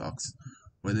eye stalks,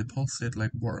 where they pulsate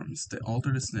like worms. They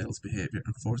alter the snail's behavior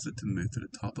and force it to move to the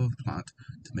top of a plant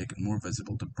to make it more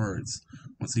visible to birds.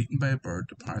 Once eaten by a bird,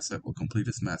 the parasite will complete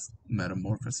its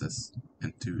metamorphosis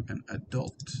into an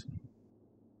adult.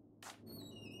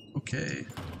 Okay.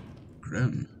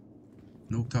 Grim.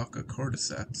 No Taka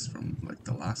cordyceps from like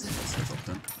The Last of Us or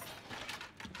something.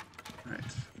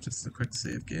 Right, just a quick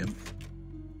save game.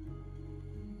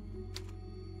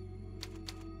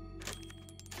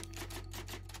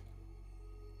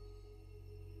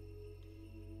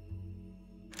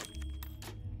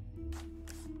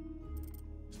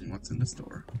 And what's in the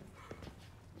store?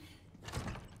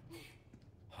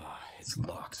 It's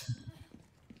locked.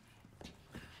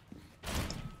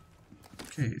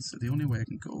 Okay, so the only way I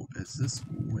can go is this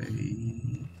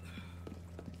way.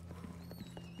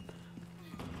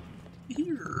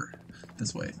 Here.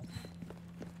 This way.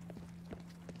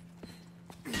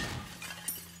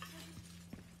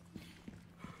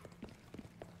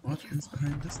 What is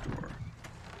behind this door?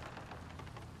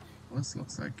 Well, this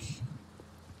looks like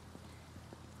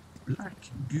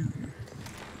black goo.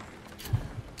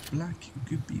 Black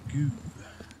goopy goo.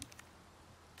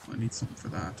 I need something for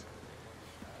that.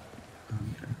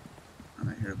 And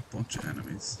I hear a bunch of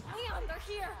enemies. Leon, they're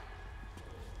here.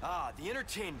 Ah, the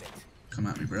entertainment. Come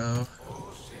at me, bro.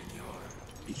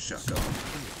 Eat shotgun. Give me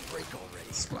a break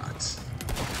already. Splat.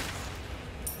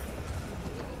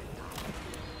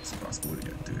 It's a crossbow to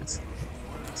get dudes.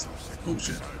 Oh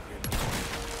shit.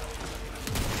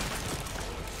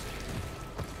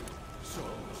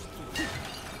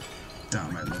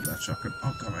 Damn, I love that shotgun.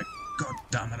 Oh god, my god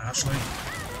damn it, Ashley.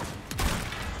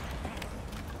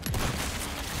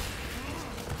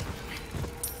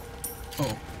 Oh.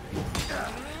 Oh my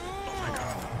god.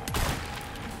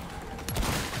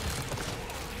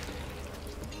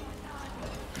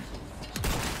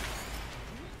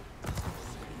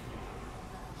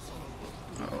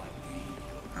 Uh-oh.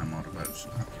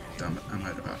 Damn it, I'm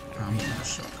out of ammo in a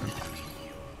shotgun.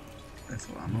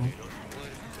 Rifle ammo.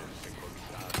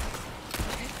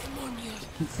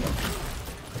 Oh, fuck.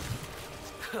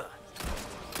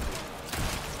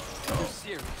 Oh.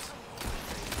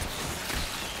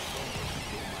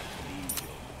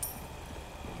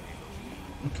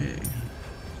 Okay.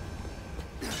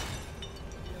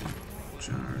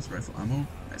 Jars, rifle ammo.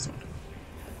 Nice one.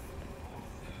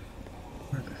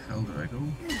 Where the hell did I go?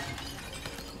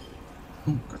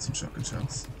 Oh, got some shotgun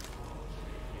shells.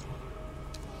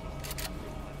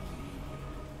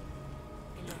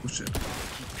 Oh shit.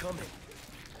 Keep coming.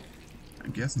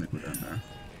 I'm guessing I go down there.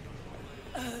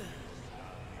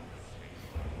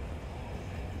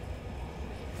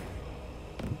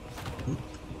 Oop.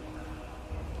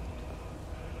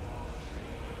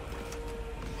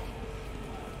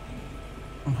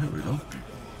 Oh, here we go.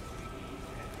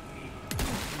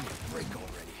 Break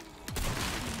already.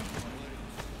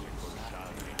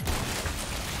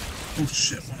 Oh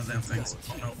shit, one of them things.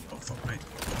 Oh no, oh fuck me.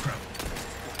 Oh crap.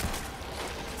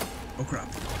 Oh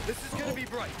crap. This is gonna be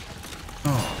bright.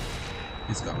 Oh,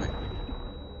 he's got me.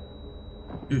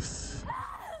 Oof.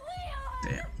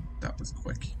 Damn, that was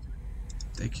quick.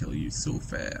 They kill you so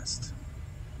fast.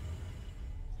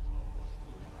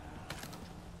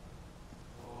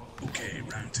 Okay,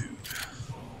 round 2.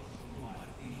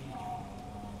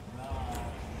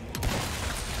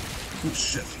 Oh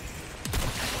shit.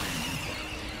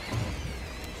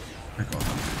 I got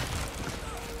him.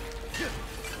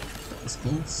 That was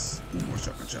close. One more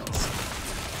shotgun shells.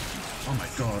 Oh my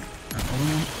god. Another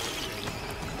one?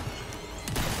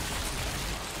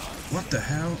 What the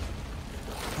hell?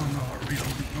 Oh no,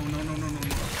 reload. No.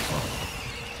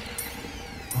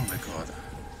 Oh my god.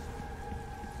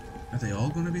 Are they all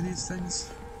gonna be these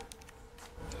things?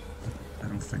 I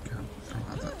don't think I don't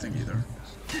have that thing either.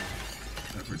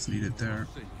 Whatever's needed there.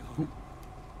 Oh,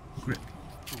 great.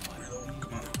 Reload,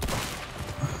 come on.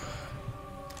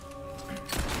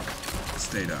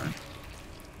 Stay down.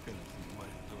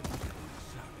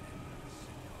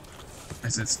 I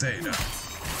said stay down.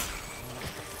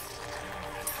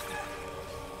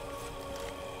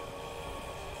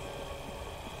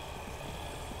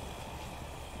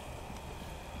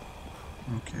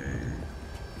 Okay.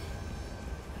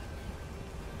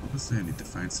 Obviously I need to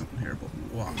find something here, but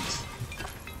what?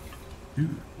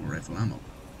 Ooh, more rifle ammo.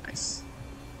 Nice.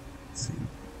 Let's see.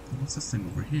 What's this thing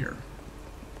over here?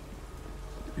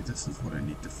 Maybe this is what I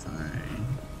need to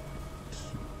find.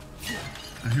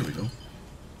 Ah, here we go.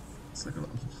 It's like a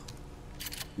little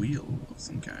wheel of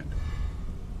some kind.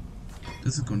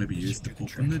 This is going to be used to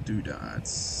open the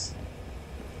doodads.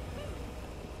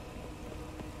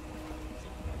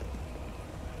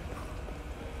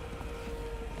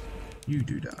 You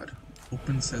doodad.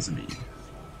 Open sesame.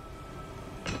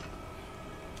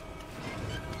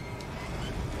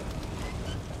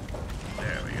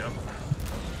 There we go.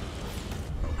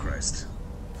 Oh Christ.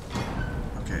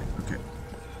 Okay.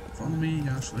 Follow me,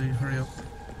 Ashley. Hurry up.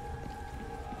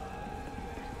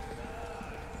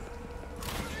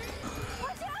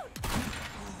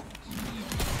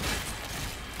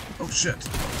 Oh shit. Oh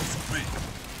fuck me.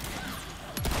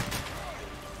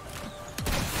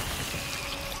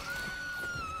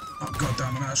 Oh god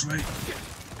damn it, Ashley.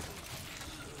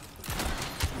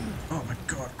 Oh my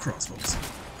god, crossbows.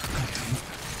 God damn it.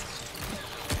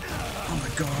 Oh my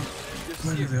god.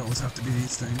 Why do they always have to be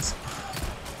these things?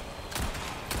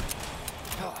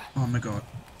 Oh my god.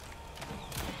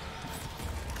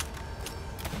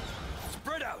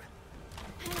 Spread out.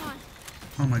 Hang on.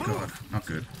 Oh my god. Not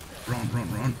good.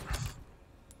 Run.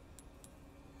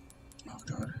 Oh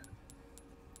god.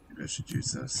 Maybe I should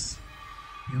use this.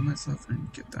 Heal myself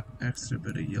and get that extra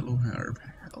bit of yellow herb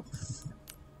health.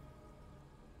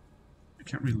 I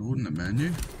can't reload in the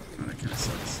menu. Oh, that kinda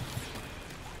sucks.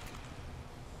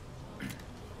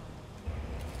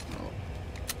 Oh.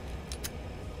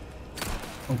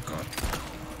 Oh god.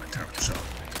 My turret shot.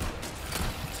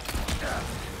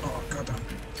 Oh god damn.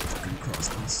 Fucking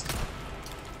crossbows.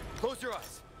 Close your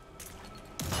eyes.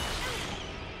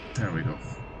 There we go.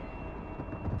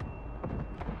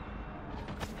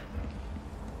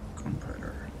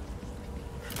 Gunpowder.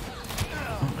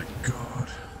 Oh my god.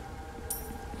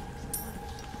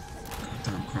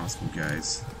 Goddamn crossbow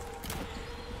guys.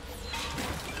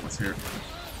 What's here?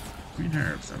 Green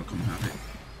herbs, that'll come handy.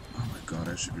 Oh my god,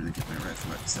 I should really get my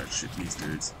rifle out and start shooting these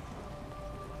dudes.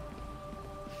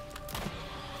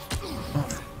 Oh,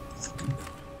 fucking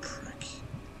prick.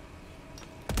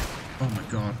 Oh my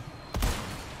god.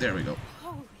 There we go.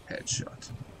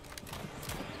 Headshot.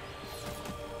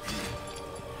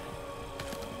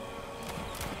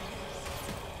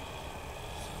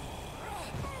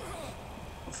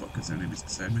 Oh fuck, is there enemies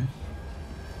beside me?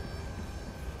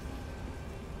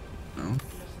 No?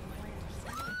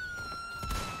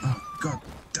 Oh god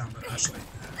damn it, Ashley.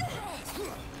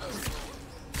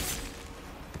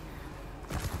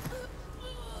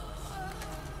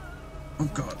 Oh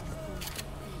god.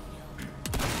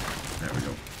 There we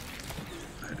go.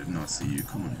 I did not see you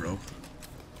coming, bro.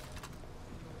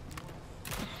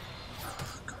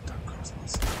 Oh, goddamn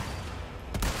crossbows.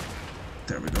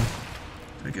 There we go.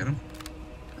 Did I get him?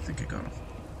 I think I got him.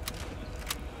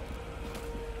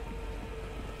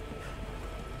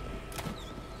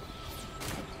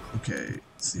 Okay,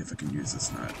 let's see if I can use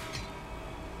this now.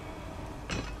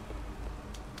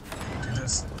 Do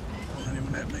this. Will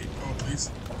anyone hit me? Oh,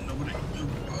 please. Nobody.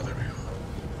 Oh, there we go.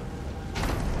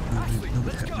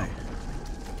 Nobody hit me.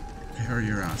 Okay, hurry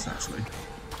your ass, actually.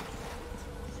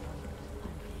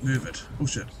 Move it. Oh,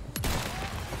 shit.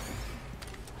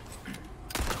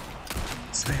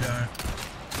 Stay down.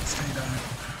 Stay down.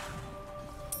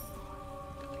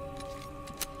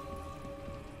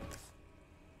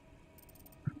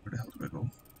 Where the hell do I go?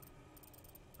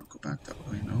 I'll go back that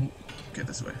way. No. Okay,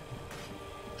 this way.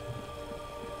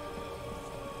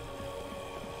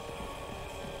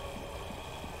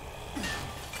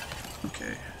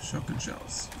 Okay, shotgun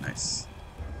shells. Nice.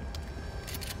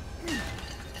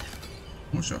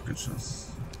 More shotgun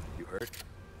shells. You hurt?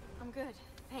 I'm good,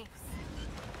 thanks.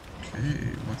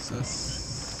 Okay, what's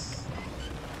this?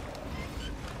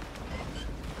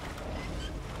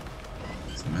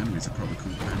 Some enemies are probably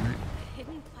coming behind me.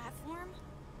 Hidden platform?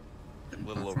 A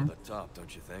little over the top,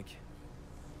 don't you think?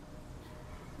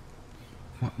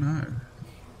 What now?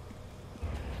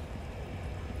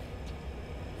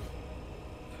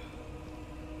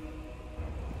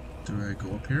 Do I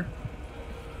go up here?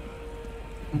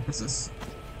 Oh, what's this?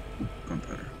 Oh,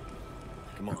 gunpowder.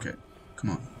 Come on. Okay, come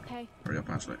on. Okay. Hurry up,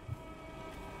 Ashley.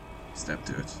 Step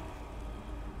to it.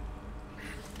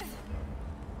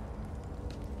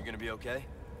 You gonna be okay?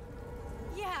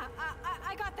 Yeah,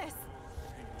 I got this.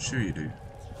 Sure you do.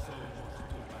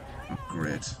 Oh,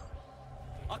 great.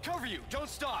 I'll cover you. Don't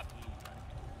stop.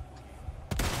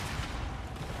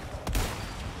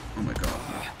 Oh my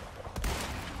god.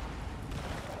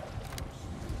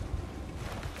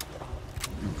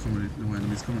 No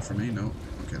enemies coming for me, no.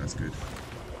 Okay, that's good.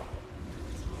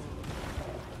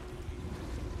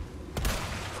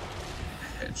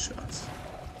 Headshot.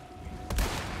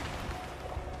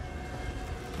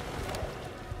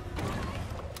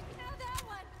 Now that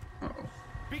one. Uh-oh.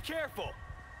 Be careful.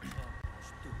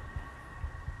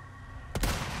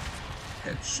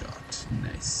 Headshot.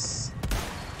 Nice.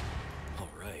 All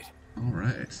right.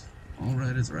 Alright.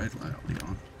 Alright is right,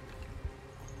 Leon.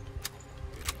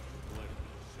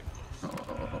 Oh.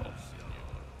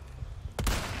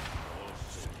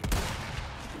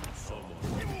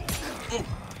 Oh,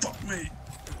 fuck me.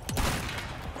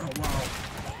 Oh, wow.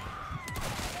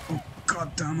 Oh,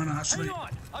 god damn it, Ashley. Hang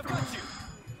on. I've got you.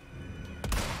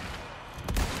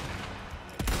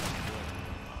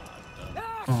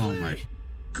 Oh my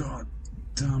god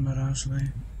damn it,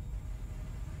 Ashley.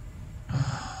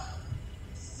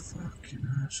 Fucking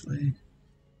Ashley.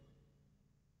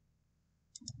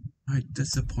 My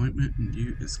disappointment in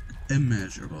you is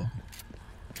immeasurable.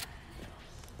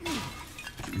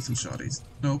 Give me some shotties.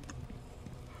 Nope.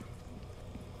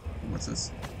 What's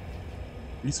this?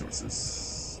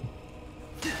 Resources.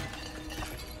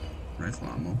 Rifle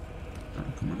ammo.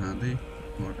 That'll come in handy.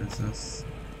 What is this?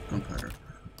 Gunpowder.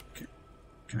 Okay.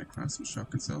 Can I craft some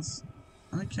shotgun cells?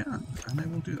 I can, and I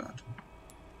will do that.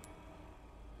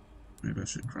 Maybe I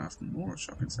should craft more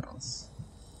shotgun cells.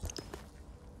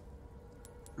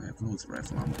 I have loads of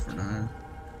rifle ammo for now.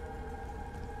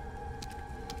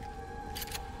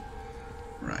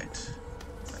 Right.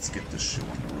 Let's get this show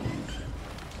on the road.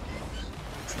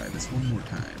 Try this one more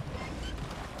time.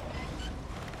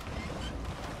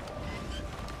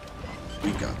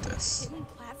 We got this. Hidden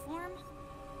platform?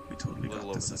 We totally A little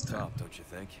got this over this the time. top, don't you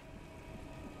think?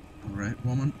 Alright,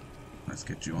 woman. Let's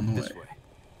get you on the way. This way.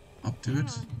 Up to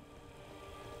it.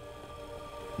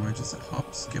 We're just a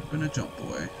hop, skip, and a jump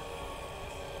away.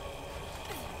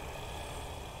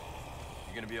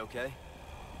 You gonna be okay?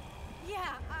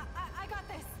 Yeah, I got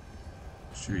this.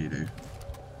 Sure you do.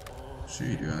 Sure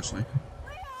you do, Ashley.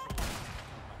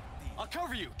 I'll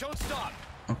cover you. Don't stop.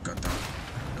 Oh, god damn it.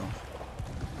 There we go.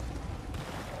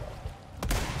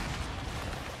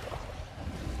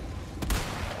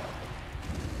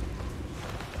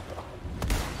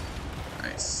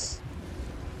 Nice.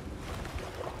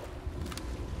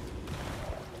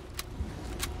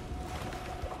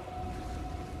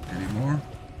 Any more?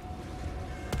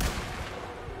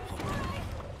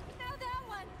 Now that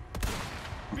one.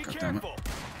 Oh, Be god damn it. careful.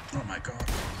 Oh my god.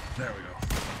 There we go.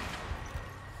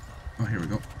 Oh, here we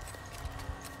go.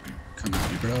 Come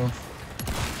at me, bro.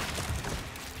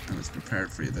 I was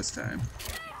prepared for you this time.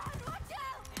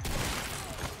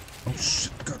 Oh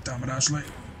shit, god damn it, Ashley.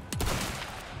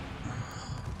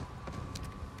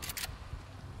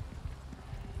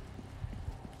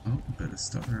 Oh, a bit of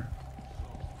stutter.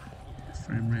 The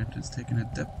frame rate is taking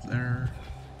a dip there.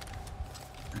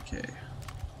 Okay.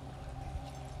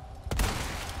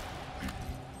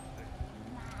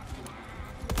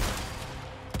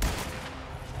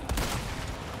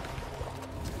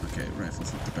 Okay,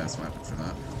 rifle's not the best weapon for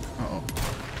that. Uh-oh.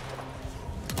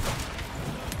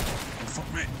 Oh,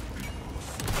 fuck me.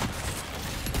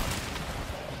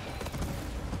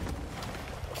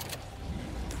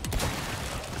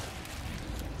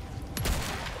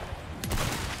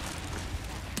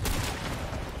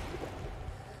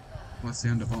 That's the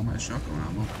end of all my shotgun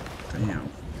ammo. Damn.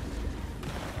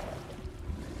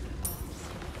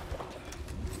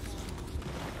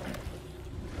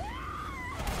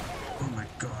 Oh my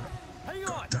god.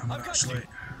 God damn it, Ashley.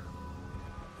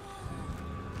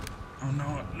 Oh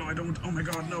no, no I don't. Oh my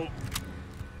god, no.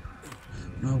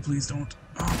 No, please don't.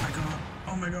 Oh my god.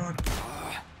 Oh my god.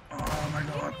 Oh my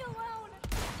god.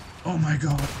 Oh my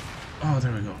god. Oh,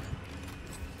 there we go.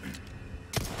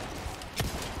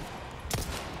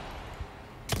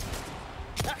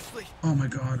 Oh my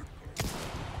god.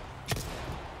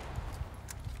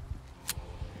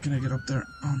 Can I get up there?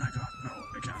 Oh my god, no,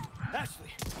 I can't.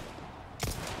 Ashley!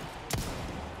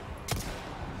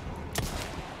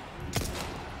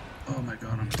 Oh my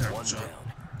god, I'm a terrible shot.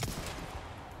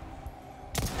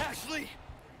 Ashley!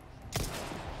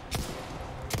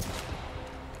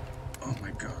 Oh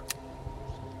my god.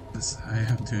 This, I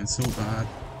am doing so bad.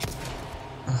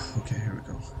 Oh, okay, here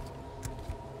we go.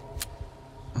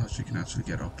 Oh, she can actually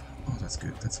get up. Oh, that's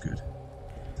good, that's good.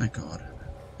 Thank god.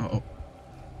 Uh-oh.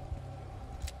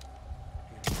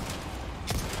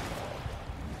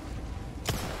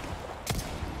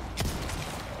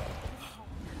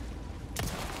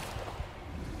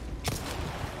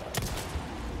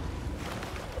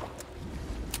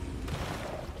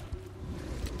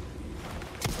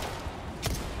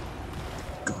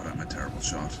 God, I'm a terrible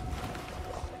shot.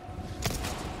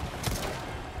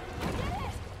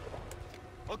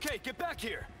 Okay, get back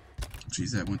here!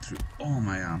 Jeez, that went through all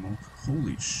my ammo.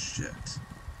 Holy shit.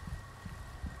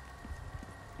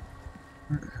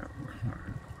 Where the hell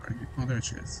are you? Oh, there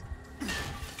she is.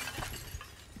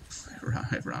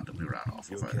 I randomly ran off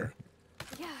You without okay? her.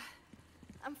 Yeah,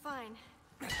 I'm fine.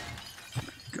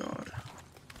 God.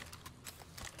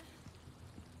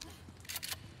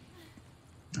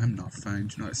 I'm not fine.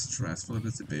 Do you know how stressful it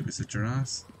is to babysit your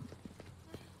ass?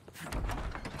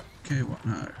 Okay, what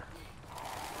now?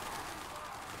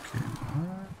 Okay,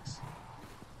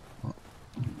 what?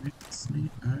 What makes me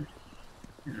out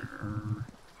here?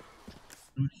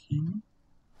 Here?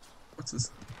 What's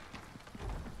this?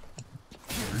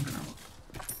 I don't know.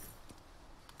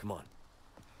 Come on.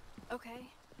 Okay.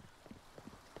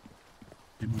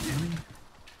 Any more money?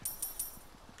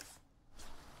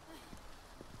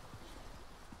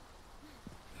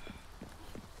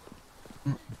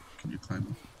 Oh, can you climb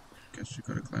up? Guess you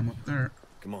gotta climb up there.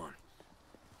 Come on.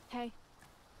 Hey.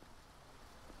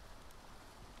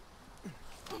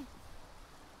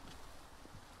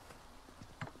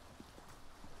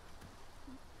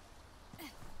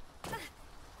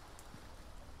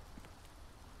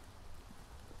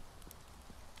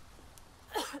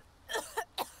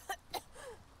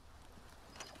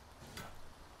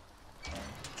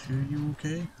 Are you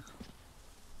okay?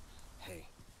 Hey.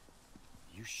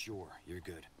 You sure you're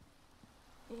good?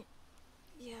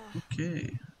 Yeah.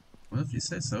 Okay. Well, if you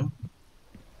say so.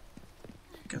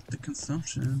 Got the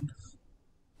consumption.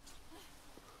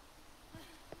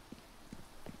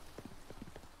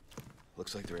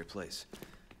 Looks like the right place.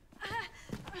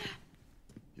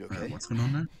 You okay? What's going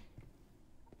on there?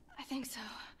 I think so.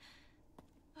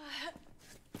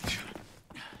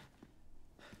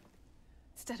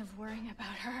 Instead of worrying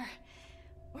about her,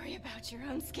 worry about your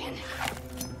own skin.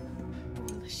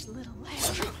 Foolish little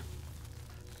lamb.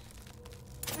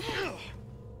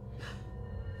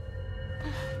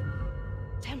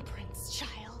 Temperance,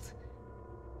 child.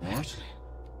 What?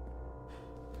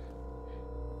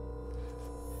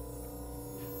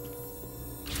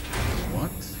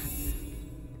 What?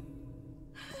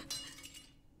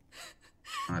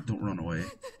 Don't run away.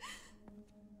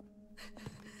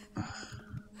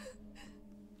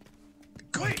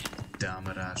 God damn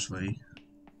it, Ashley.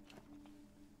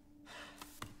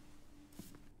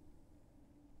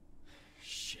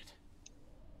 Shit.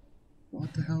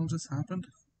 What the hell just happened?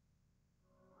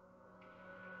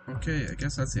 Okay, I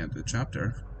guess that's the end of the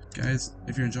chapter. Guys,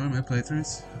 if you're enjoying my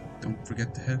playthroughs, don't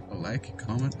forget to hit a like,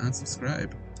 comment, and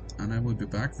subscribe. And I will be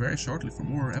back very shortly for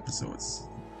more episodes.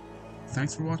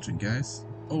 Thanks for watching, guys.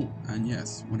 Oh, and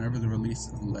yes, whenever the release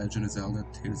of The Legend of Zelda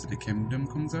Tears of the Kingdom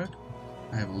comes out,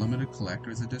 I have a limited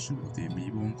collector's edition with the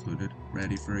amiibo included,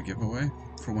 ready for a giveaway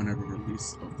for whenever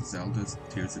release of Zelda's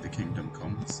Tears of the Kingdom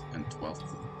comes in 12th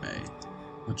of May,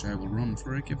 which I will run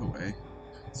for a giveaway.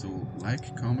 So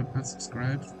like, comment, and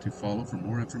subscribe to follow for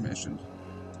more information.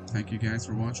 Thank you guys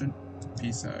for watching.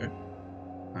 Peace out.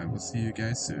 I will see you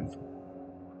guys soon.